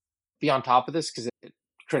to be on top of this because it's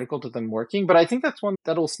critical to them working. But I think that's one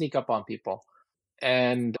that'll sneak up on people.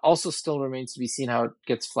 And also still remains to be seen how it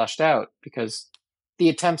gets fleshed out, because the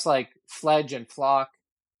attempts like Fledge and Flock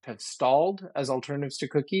have stalled as alternatives to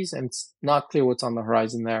cookies, and it's not clear what's on the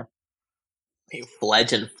horizon there.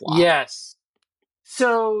 Fledge and Flock? Yes.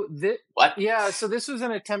 So what? Yeah, so this was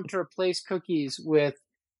an attempt to replace cookies with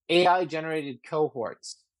AI-generated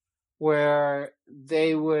cohorts, where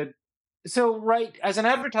they would... So, right, as an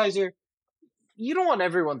advertiser, you don't want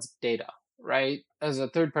everyone's data, right? As a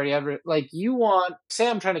third-party advertiser, like you want... Say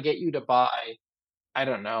I'm trying to get you to buy, I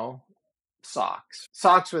don't know,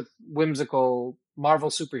 socks with whimsical Marvel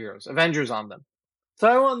superheroes, Avengers on them. So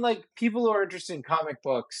I want like people who are interested in comic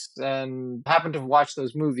books and happen to watch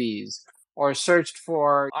those movies, or searched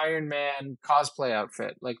for Iron Man cosplay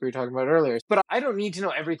outfit, like we were talking about earlier. But I don't need to know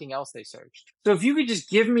everything else they searched. So if you could just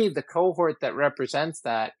give me the cohort that represents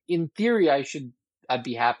that, in theory, I'd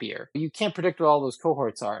be happier. You can't predict what all those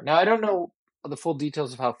cohorts are. Now, I don't know the full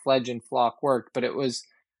details of how Fledge and Flock worked, but it was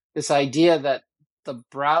this idea that the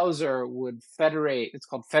browser would federate, it's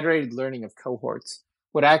called federated learning of cohorts.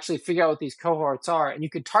 would actually figure out what these cohorts are, and you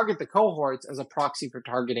could target the cohorts as a proxy for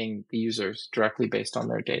targeting the users directly based on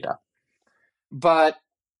their data. But,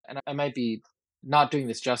 and I might be not doing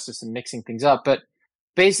this justice and mixing things up, but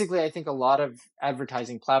basically I think a lot of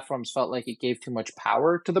advertising platforms felt like it gave too much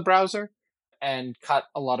power to the browser and cut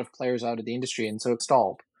a lot of players out of the industry, and so it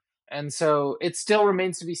stalled. And so it still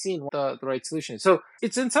remains to be seen what the right solution is. So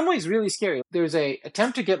it's in some ways really scary. There's a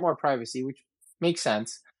attempt to get more privacy, which makes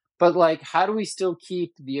sense. But like, how do we still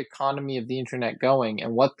keep the economy of the internet going?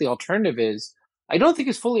 And what the alternative is, I don't think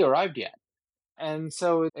is fully arrived yet. And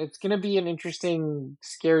so it's going to be an interesting,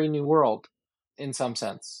 scary new world in some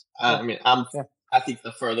sense. I mean, I think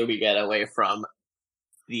the further we get away from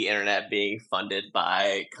the internet being funded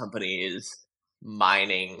by companies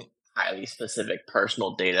mining highly specific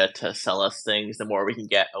personal data to sell us things, the more we can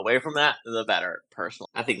get away from that, the better. Personally,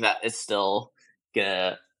 I think that is still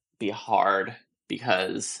gonna be hard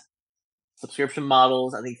because subscription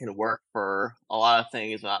models I think can work for a lot of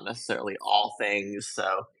things, but not necessarily all things.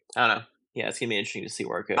 So I don't know. Yeah, it's gonna be interesting to see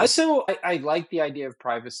where it goes. So I like the idea of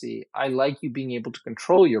privacy. I like you being able to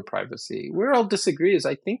control your privacy. Where I'll disagree is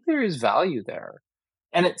I think there is value there.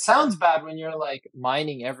 And it sounds bad when you're like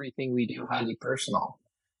mining everything we do highly personal.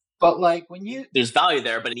 But like when you there's value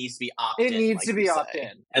there, but it needs to be opt-in. It needs to be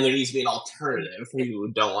opt-in. And there needs to be an alternative for people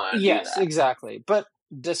who don't want to do that. Yes, exactly. But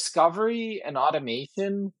discovery and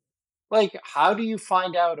automation, like how do you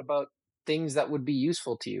find out about things that would be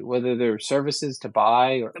useful to you, whether they're services to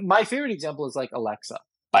buy or my favorite example is like Alexa.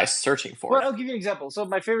 By searching for Well, it. I'll give you an example. So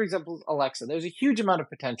my favorite example is Alexa. There's a huge amount of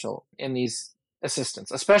potential in these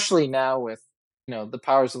assistants, especially now with the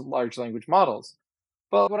powers of large language models.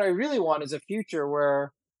 But what I really want is a future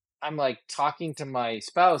where I'm like talking to my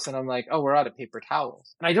spouse and I'm like, oh, we're out of paper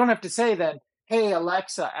towels. And I don't have to say that, hey,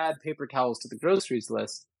 Alexa, add paper towels to the groceries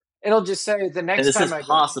list. It'll just say the next time I go.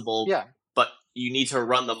 Possible. Yeah. But you need to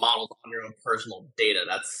run the models on your own personal data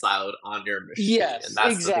that's siloed on your machine. Yes, and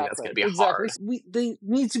that's exactly. the thing that's going to be hard. They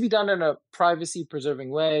need to be done in a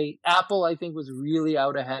privacy-preserving way. Apple, I think, was really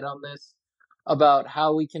out ahead on this about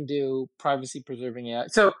how we can do privacy-preserving AI.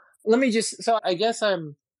 So I guess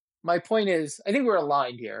my point is, I think we're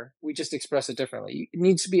aligned here. We just express it differently. It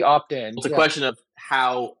needs to be opt-in. It's a question of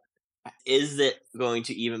how is it going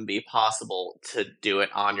to even be possible to do it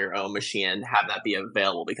on your own machine and have that be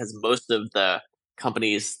available? Because most of the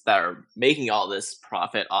companies that are making all this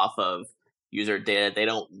profit off of user data, they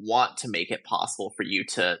don't want to make it possible for you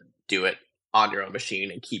to do it on your own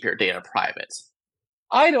machine and keep your data private.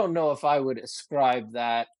 I don't know if I would ascribe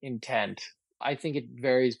that intent. I think it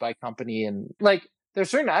varies by company, and like there's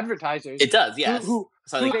certain advertisers. It does, yes. Who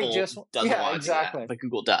Google they just doesn't want exactly. to do that, but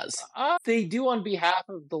Google does. They do on behalf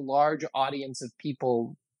of the large audience of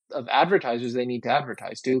people, of advertisers they need to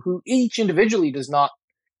advertise to, who each individually does not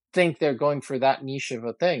think they're going for that niche of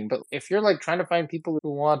a thing. But if you're like trying to find people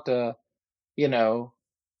who want a,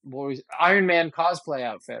 Iron Man cosplay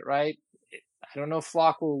outfit, right? I don't know if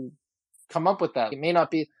Flock will come up with that. It may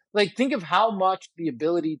not be like, think of how much the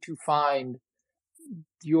ability to find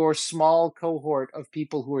your small cohort of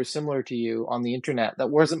people who are similar to you on the internet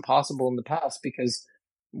that wasn't possible in the past because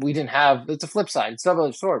we didn't have. It's a flip side. It's a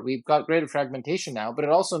double-edged sword. We've got greater fragmentation now, but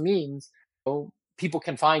it also means people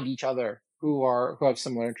can find each other who have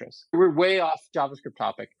similar interests. We're way off JavaScript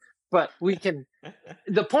topic, but we can.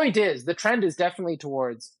 The point is, the trend is definitely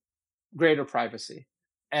towards greater privacy,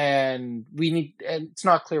 and and it's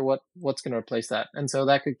not clear what's going to replace that, and so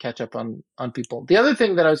that could catch up on people. The other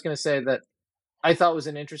thing that I was going to say that I thought was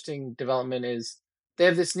an interesting development is they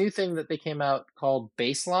have this new thing that they came out called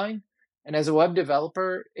Baseline. And as a web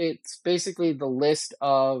developer, it's basically the list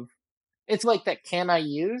of, it's like that can I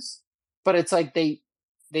use, but it's like they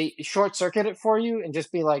short circuit it for you and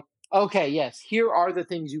just be like, okay, yes, here are the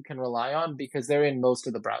things you can rely on because they're in most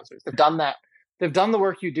of the browsers. They've done that. They've done the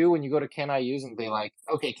work you do when you go to can I use and be like,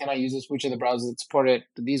 okay, can I use this? Which of the browsers that support it?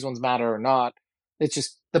 Do these ones matter or not? It's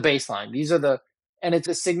just the baseline. And it's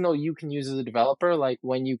a signal you can use as a developer, like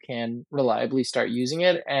when you can reliably start using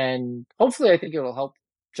it. And hopefully I think it will help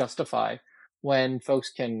justify when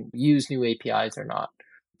folks can use new APIs or not.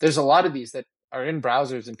 There's a lot of these that are in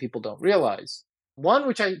browsers and people don't realize. One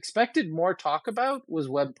which I expected more talk about was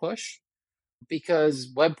Web Push, because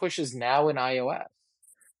Web Push is now in iOS.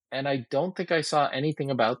 And I don't think I saw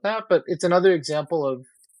anything about that, but it's another example of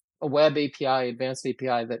a web API, advanced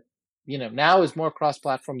API that, now is more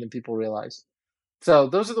cross-platform than people realize. So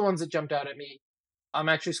those are the ones that jumped out at me. I'm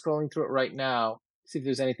actually scrolling through it right now, see if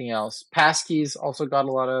there's anything else. Passkeys also got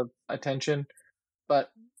a lot of attention,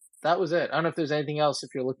 but that was it. I don't know if there's anything else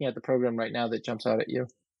if you're looking at the program right now that jumps out at you.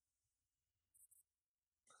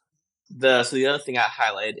 So the other thing I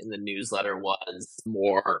highlighted in the newsletter was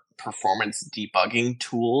more performance debugging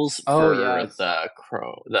tools Oh, for yes. the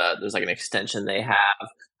Chrome. There's like an extension they have.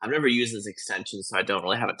 I've never used this extension, so I don't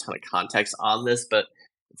really have a ton of context on this, but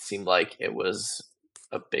it seemed like it was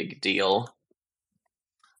a big deal.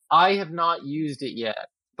 I have not used it yet,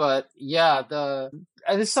 but yeah,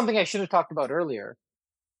 and this is something I should have talked about earlier.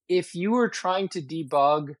 If you were trying to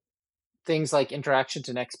debug things like interaction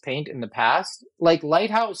to next paint in the past, like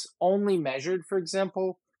Lighthouse only measured, for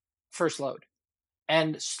example, first load.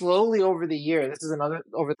 And slowly over the year, this is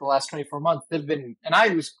over the last 24 months, they've been, and I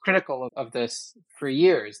was critical of this for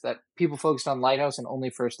years, that people focused on Lighthouse and only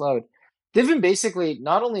first load. They've been basically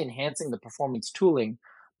not only enhancing the performance tooling,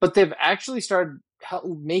 but they've actually started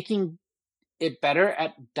making it better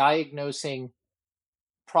at diagnosing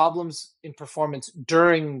problems in performance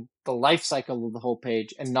during the life cycle of the whole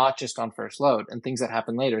page and not just on first load and things that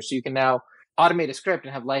happen later. So you can now automate a script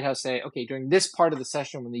and have Lighthouse say, okay, during this part of the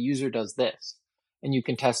session when the user does this, and you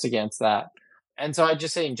can test against that. And so I'd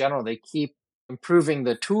just say in general, they keep improving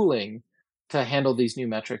the tooling to handle these new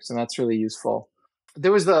metrics, and that's really useful.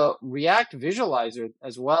 There was the React visualizer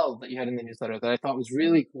as well that you had in the newsletter that I thought was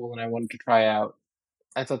really cool and I wanted to try out.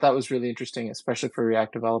 I thought that was really interesting, especially for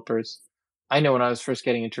React developers. I know when I was first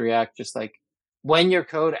getting into React, just like when your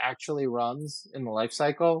code actually runs in the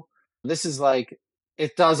lifecycle, this is like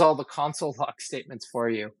it does all the console log statements for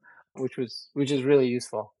you, which is really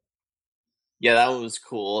useful. Yeah, that was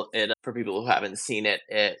cool. It for people who haven't seen it,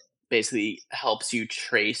 it basically helps you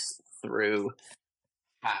trace through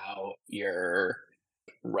how your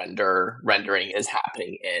rendering is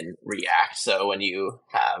happening in React. So when you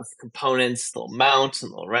have components, they'll mount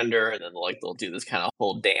and they'll render, and then they'll do this kind of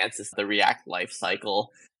whole dance. It's the React lifecycle.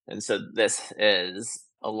 And so this is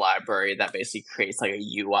a library that basically creates like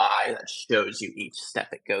a UI that shows you each step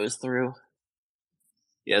it goes through.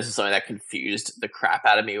 Yeah, this is something that confused the crap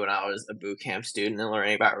out of me when I was a bootcamp student and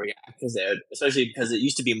learning about React, especially because it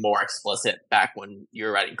used to be more explicit back when you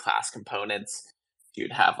were writing class components.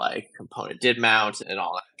 You'd have like component did mount and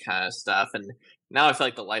all that kind of stuff. And now I feel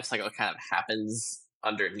like the lifecycle kind of happens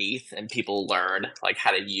underneath, and people learn like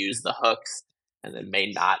how to use the hooks, and then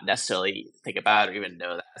may not necessarily think about it or even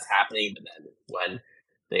know that's happening. But then when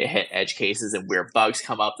they hit edge cases and weird bugs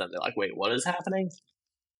come up, then they're like, "Wait, what is happening?"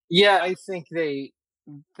 Yeah, I think they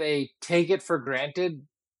take it for granted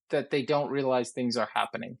that they don't realize things are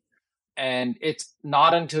happening. And it's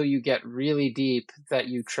not until you get really deep that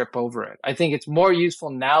you trip over it. I think it's more useful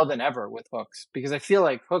now than ever with hooks, because I feel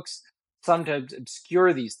like hooks sometimes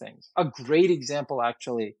obscure these things. A great example,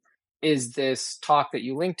 actually, is this talk that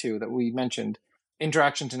you linked to that we mentioned,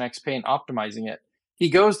 Interaction to Next Paint, Optimizing It. He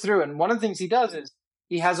goes through, and one of the things he does is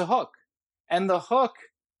he has a hook. And the hook,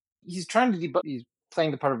 he's trying to debug, he's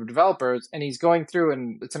playing the part of a developer, and he's going through,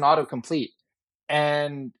 and it's an autocomplete.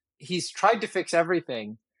 And he's tried to fix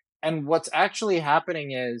everything. And what's actually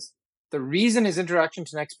happening is the reason his interaction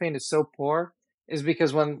to next paint is so poor is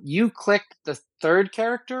because when you clicked the third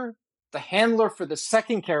character, the handler for the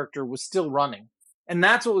second character was still running. And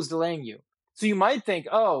that's what was delaying you. So you might think,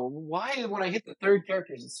 oh, why when I hit the third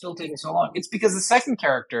character is it still taking so long? It's because the second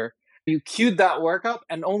character, you queued that work up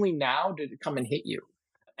and only now did it come and hit you.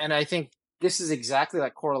 And I think this is exactly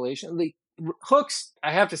that correlation. Like, hooks,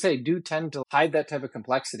 I have to say, do tend to hide that type of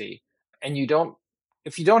complexity. And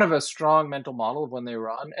if you don't have a strong mental model of when they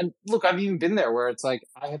run, and look, I've even been there where it's like,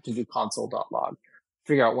 I have to do console.log,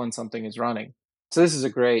 figure out when something is running. So this is I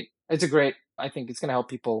think it's going to help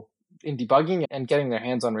people in debugging and getting their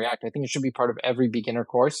hands on React. I think it should be part of every beginner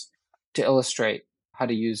course to illustrate how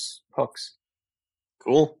to use hooks.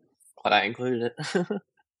 Cool. Glad I included it.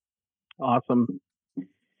 Awesome.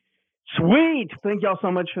 Sweet. Thank y'all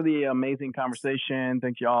so much for the amazing conversation.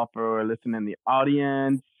 Thank y'all for listening in the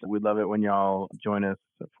audience. We love it when y'all join us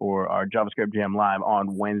for our JavaScript Jam Live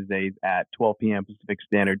on Wednesdays at 12 p.m. Pacific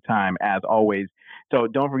Standard Time, as always. So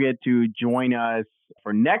don't forget to join us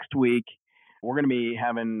for next week. We're going to be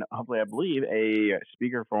having, hopefully, I believe, a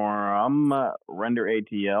speaker from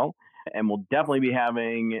RenderATL. And we'll definitely be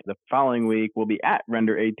having the following week. We'll be at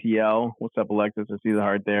RenderATL. What's up, Alexis? I see the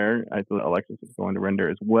heart there. I thought Alexis is going to render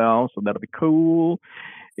as well, so that'll be cool.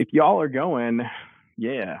 If y'all are going,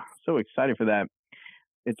 yeah, so excited for that.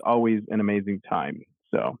 It's always an amazing time.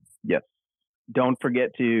 So, yes, don't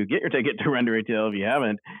forget to get your ticket to RenderATL if you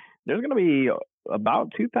haven't. There's going to be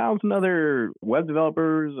about 2,000 other web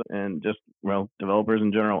developers and just, developers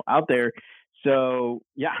in general out there. So,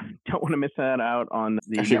 yeah, don't want to miss that out on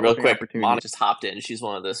the Actually, real quick, opportunity. Monica just hopped in. She's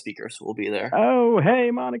one of the speakers who will be there. Oh,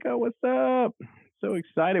 hey, Monica, what's up? So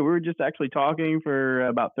excited. We were just actually talking for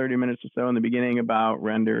about 30 minutes or so in the beginning about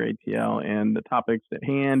RenderATL and the topics at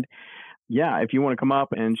hand. yeah, if you want to come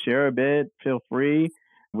up and share a bit, feel free.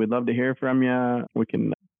 We'd love to hear from you. We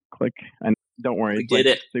can click, and don't worry, We it's did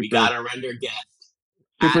like it. We got a render guest.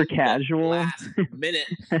 super At the casual. last minute.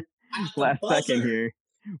 At the Last buzzer. second here.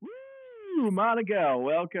 Woo! Monica,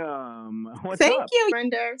 welcome. What's Thank up? you,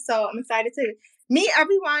 Render. So I'm excited to meet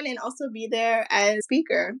everyone and also be there as a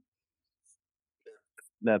speaker.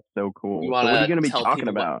 That's so cool. You So what are you wanna going to be tell talking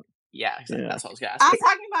people what- about? Yeah, exactly. Yeah. That's what I was gonna I ask. was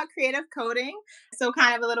talking about creative coding, so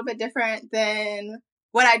kind of a little bit different than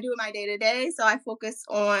what I do in my day to day. So I focus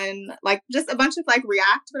on like just a bunch of like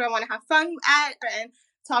React, but I want to have fun at and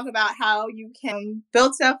talk about how you can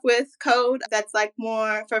build stuff with code that's like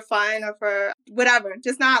more for fun or for whatever,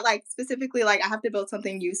 just not like specifically like I have to build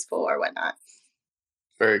something useful or whatnot.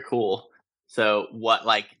 Very cool. So what,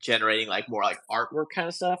 like generating like more like artwork kind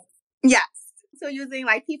of stuff? Yes. So using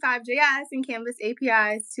like P5.js and Canvas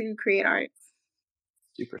APIs to create art.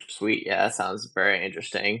 Super sweet. Yeah, that sounds very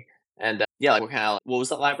interesting. And yeah, like what was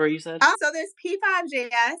that library you said? So there's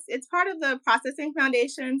P5.js. It's part of the Processing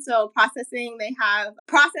Foundation. So processing, they have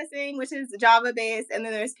processing, which is Java based, and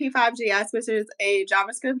then there's P5.js, which is a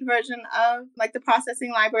JavaScript version of like the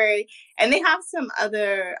processing library. And they have some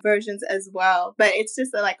other versions as well, but it's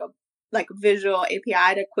just like a visual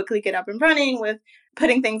API to quickly get up and running with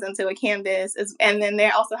putting things into a canvas. And then they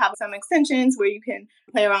also have some extensions where you can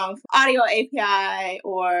play around with audio API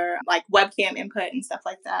or like webcam input and stuff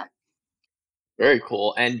like that. Very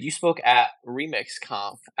cool. And you spoke at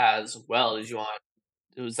RemixConf as well.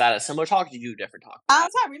 Was that a similar talk? Or did you do a different talk? So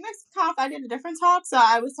at RemixConf, I did a different talk. So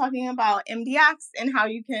I was talking about MDX and how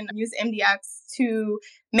you can use MDX to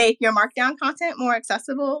make your Markdown content more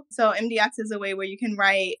accessible. So MDX is a way where you can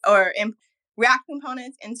write or React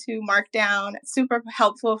components into Markdown. Super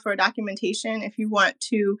helpful for documentation if you want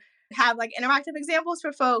to have like interactive examples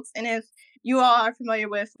for folks. And if you all are familiar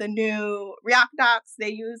with the new React docs, they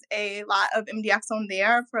use a lot of MDX on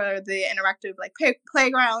there for the interactive like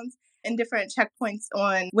playgrounds and different checkpoints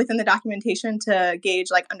within the documentation to gauge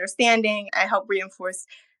like understanding and help reinforce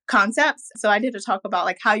concepts. So I did a talk about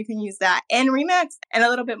like how you can use that in Remix and a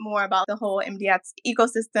little bit more about the whole MDX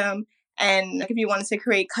ecosystem. And like, if you wanted to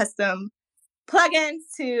create custom plugins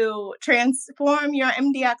to transform your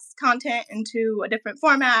MDX content into a different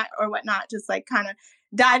format or whatnot, just like kind of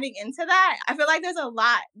diving into that. I feel like there's a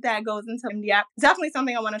lot that goes into MDX. Definitely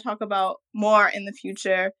something I want to talk about more in the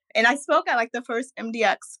future. And I spoke at like the first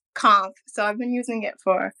MDX conf, so I've been using it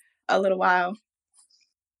for a little while.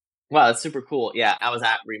 Wow, that's super cool. Yeah, I was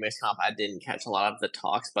at RemixConf. I didn't catch a lot of the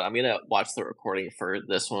talks, but I'm going to watch the recording for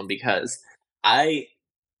this one because I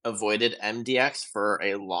avoided MDX for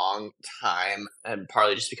a long time, and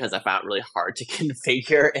partly just because I found it really hard to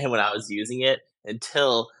configure and when I was using it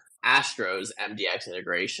until Astro's MDX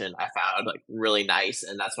integration I found like really nice,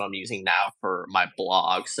 and that's what I'm using now for my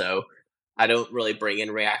blog. So I don't really bring in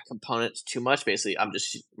React components too much. Basically, I'm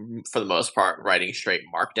just, for the most part, writing straight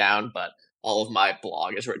Markdown, but all of my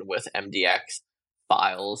blog is written with MDX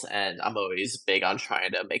files, and I'm always big on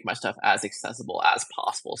trying to make my stuff as accessible as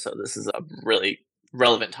possible. So this is a really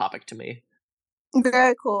relevant topic to me.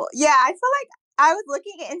 Very cool. Yeah, I feel like I was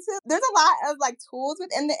looking into, there's a lot of like tools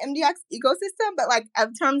within the MDX ecosystem, but like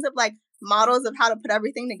in terms of like models of how to put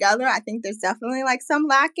everything together, I think there's definitely like some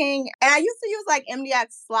lacking. And I used to use like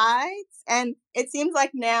MDX slides, and it seems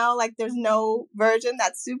like now like there's no version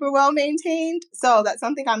that's super well maintained. So that's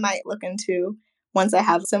something I might look into once I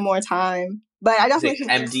have some more time. But I definitely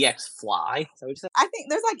think MDX Fly. Is that what you said? I think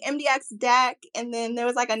there's like MDX Deck, and then there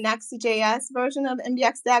was like a Next.js version of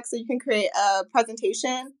MDX Deck, so you can create a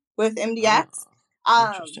presentation with MDX.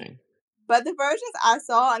 Interesting. But the versions I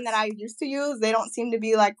saw and that I used to use, they don't seem to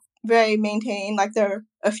be like very maintained. Like they're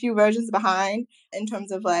a few versions behind in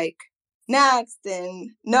terms of like Next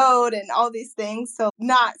and Node and all these things. So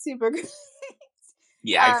not super good.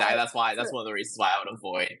 Yeah, exactly. That's one of the reasons why I would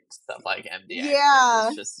avoid stuff like MDX. Yeah.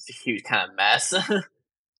 It's just a huge kind of mess.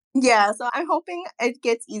 Yeah, so I'm hoping it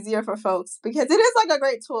gets easier for folks because it is like a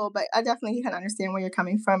great tool, but I definitely can understand where you're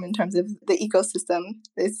coming from in terms of the ecosystem.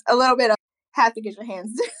 It's a little bit of have to get your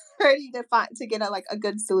hands dirty to get a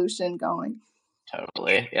good solution going.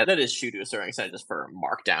 Totally. Yeah, that is true to a certain extent just for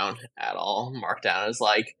Markdown at all. Markdown is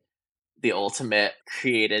like the ultimate,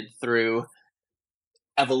 created through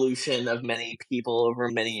evolution of many people over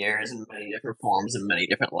many years in many different forms and many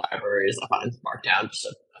different libraries. I find Markdown just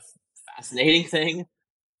a fascinating thing.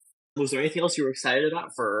 Was there anything else you were excited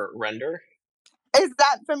about for Render? Is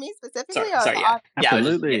that for me specifically? Sorry, yeah.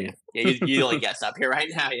 Absolutely. You're the only guest up here right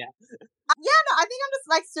now, yeah. Yeah, no, I think I'm just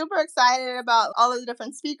like super excited about all of the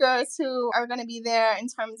different speakers who are going to be there, in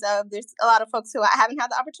terms of there's a lot of folks who I haven't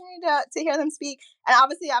had the opportunity to hear them speak. And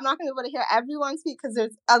obviously, I'm not going to be able to hear everyone speak because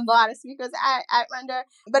there's a lot of speakers at Render.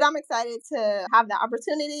 But I'm excited to have that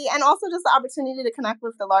opportunity, and also just the opportunity to connect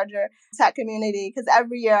with the larger tech community, because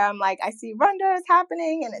every year I'm like, I see Render is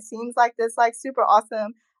happening, and it seems like this like super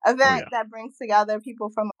awesome event that brings together people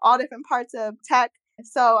from all different parts of tech.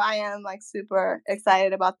 So I am like super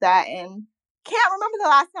excited about that, and can't remember the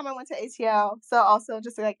last time I went to ATL. So also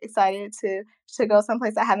just like excited to go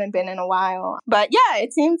someplace I haven't been in a while. But yeah,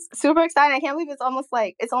 it seems super exciting. I can't believe it's almost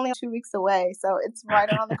like it's only 2 weeks away. So it's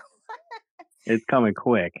right around the corner. It's coming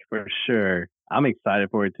quick for sure. I'm excited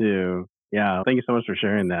for it too. Yeah, thank you so much for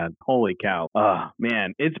sharing that. Holy cow. Oh,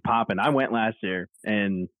 man, it's popping. I went last year,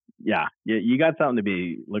 and yeah, you got something to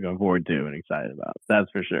be looking forward to and excited about.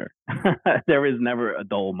 That's for sure. There is never a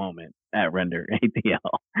dull moment at Render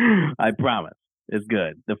ATL. I promise. It's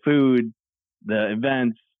good. The food, the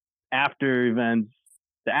events, after events,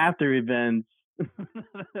 the after events,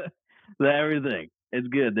 the everything. It's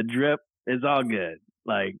good. The drip, it's all good.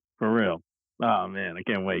 Like, for real. Oh, man, I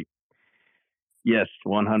can't wait. Yes,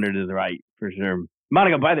 100 is right for sure.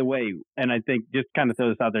 Monica, by the way, and I think just kind of throw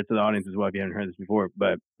this out there to the audience as well if you haven't heard this before,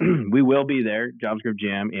 but we will be there, JavaScript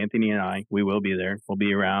Jam, Anthony and I, we will be there. We'll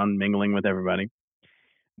be around mingling with everybody.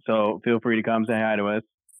 So feel free to come say hi to us.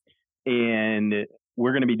 And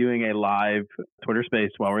we're going to be doing a live Twitter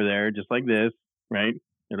space while we're there, just like this, right?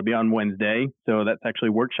 It'll be on Wednesday. So that's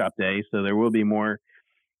actually workshop day. So there will be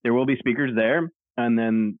speakers there. And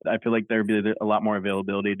then I feel like there'll be a lot more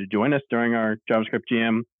availability to join us during our JavaScript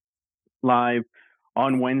Jam live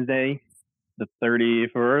on Wednesday, the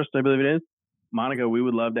 31st, I believe it is. Monica, we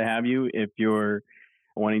would love to have you if you're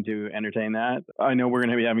wanting to entertain that. I know we're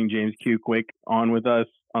going to be having James Q. Quick on with us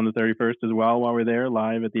on the 31st as well while we're there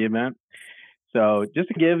live at the event. So just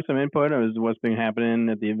to give some input as what's been happening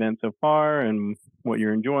at the event so far and what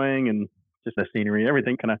you're enjoying and just the scenery,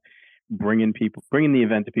 everything, kind of bringing the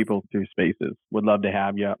event to people through spaces. Would love to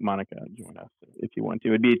have you, Monica, join us if you want to.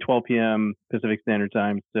 It'd be 12 p.m. Pacific Standard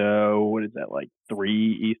Time. So what is that, like 3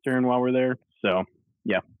 Eastern while we're there? So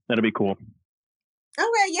yeah, that'll be cool.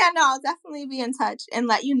 Okay, yeah, no, I'll definitely be in touch and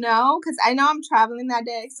let you know, because I know I'm traveling that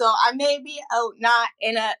day, so I may be not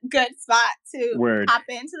in a good spot to hop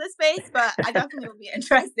into the space, but I definitely will be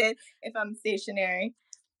interested if I'm stationary.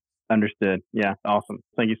 Understood. Yeah, awesome.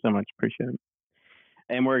 Thank you so much. Appreciate it.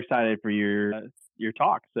 And we're excited for your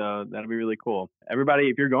talk, so that'll be really cool. Everybody,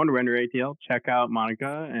 if you're going to RenderATL, check out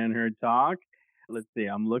Monica and her talk. Let's see,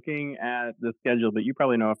 I'm looking at the schedule, but you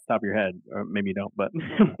probably know off the top of your head, or maybe you don't, but do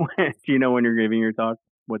you know when you're giving your talk?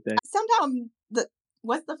 What day? Sometime,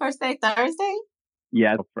 what's the first day? Thursday?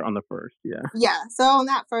 Yeah, on the 1st, yeah. Yeah, so on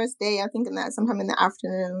that first day, I think sometime in the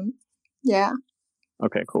afternoon. Yeah.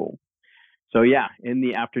 Okay, cool. So yeah, in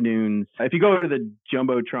the afternoons, if you go to the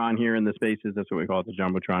Jumbotron here in the spaces, that's what we call it, the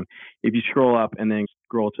Jumbotron. If you scroll up and then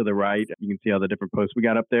scroll to the right, you can see all the different posts we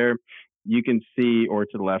got up there. You can see, or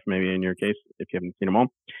to the left, maybe in your case, if you haven't seen them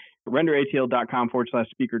all,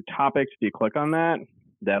 renderatl.com/speaker topics. If you click on that,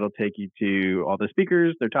 that'll take you to all the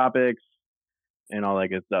speakers, their topics, and all that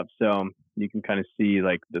good stuff. So you can kind of see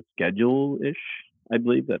like the schedule-ish, I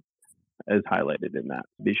believe, that is highlighted in that.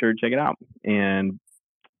 Be sure to check it out and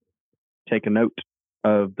take a note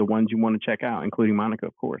of the ones you want to check out, including Monica,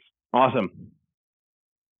 of course. Awesome.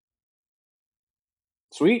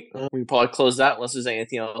 Sweet. We can probably close that unless there's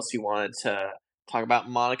anything else you wanted to talk about,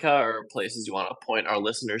 Monica, or places you want to point our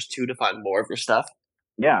listeners to find more of your stuff.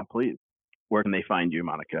 Yeah, please. Where can they find you,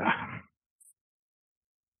 Monica?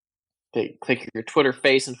 They click your Twitter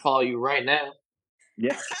face and follow you right now.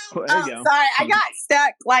 Yeah. There you go. Sorry, I got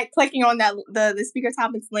stuck like clicking on that the speaker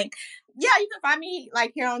topics link. Yeah, you can find me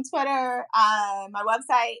like here on Twitter, my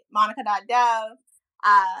website, monica.dev.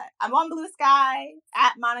 I'm on Blue Sky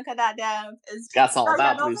at monica.dev. That's all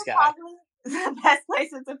about Blue Sky. Probably the best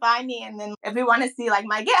places to find me. And then if you want to see like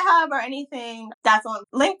my GitHub or anything, that's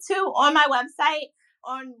linked to on my website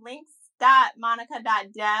on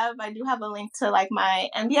links.monica.dev. I do have a link to like my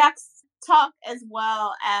MDX talk as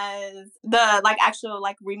well as the like actual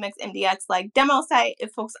like remix MDX like demo site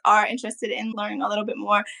if folks are interested in learning a little bit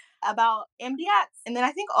more about MDX. And then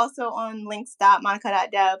I think also on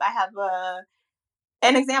links.monica.dev I have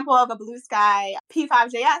an example of a Blue Sky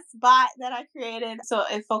P5JS bot that I created. So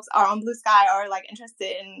if folks are on Blue Sky or like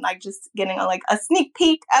interested in like just getting a sneak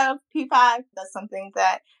peek of P5, that's something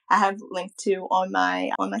that I have linked to on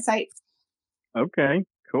my site. Okay,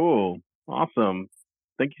 cool. Awesome.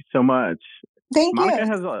 Thank you so much. Thank you. Monica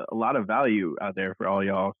has a lot of value out there for all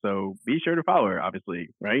y'all, so be sure to follow her, obviously,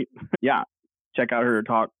 right? Yeah. check out her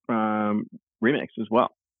talk from Remix as well,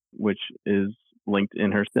 which is linked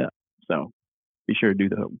in her stuff. So be sure to do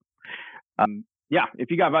those. Yeah,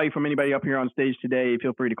 if you got value from anybody up here on stage today,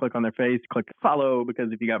 feel free to click on their face, click follow,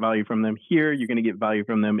 because if you got value from them here, you're going to get value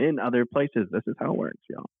from them in other places. This is how it works,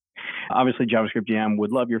 y'all. Obviously, JavaScript Jam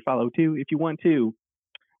would love your follow too if you want to.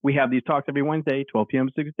 We have these talks every Wednesday, 12 p.m.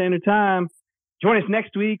 Pacific Standard Time. Join us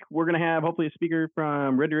next week. We're going to have hopefully a speaker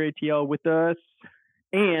from RenderATL with us.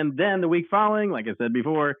 And then the week following, like I said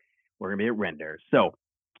before, we're going to be at Render. So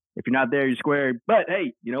if you're not there, you're squared. But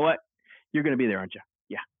hey, you know what? You're going to be there, aren't you?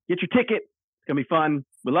 Yeah. Get your ticket. It's going to be fun.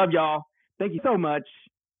 We love y'all. Thank you so much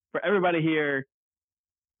for everybody here.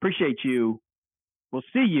 Appreciate you. We'll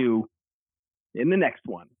see you in the next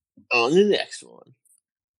one. On the next one.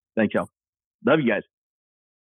 Thanks, y'all. Love you guys.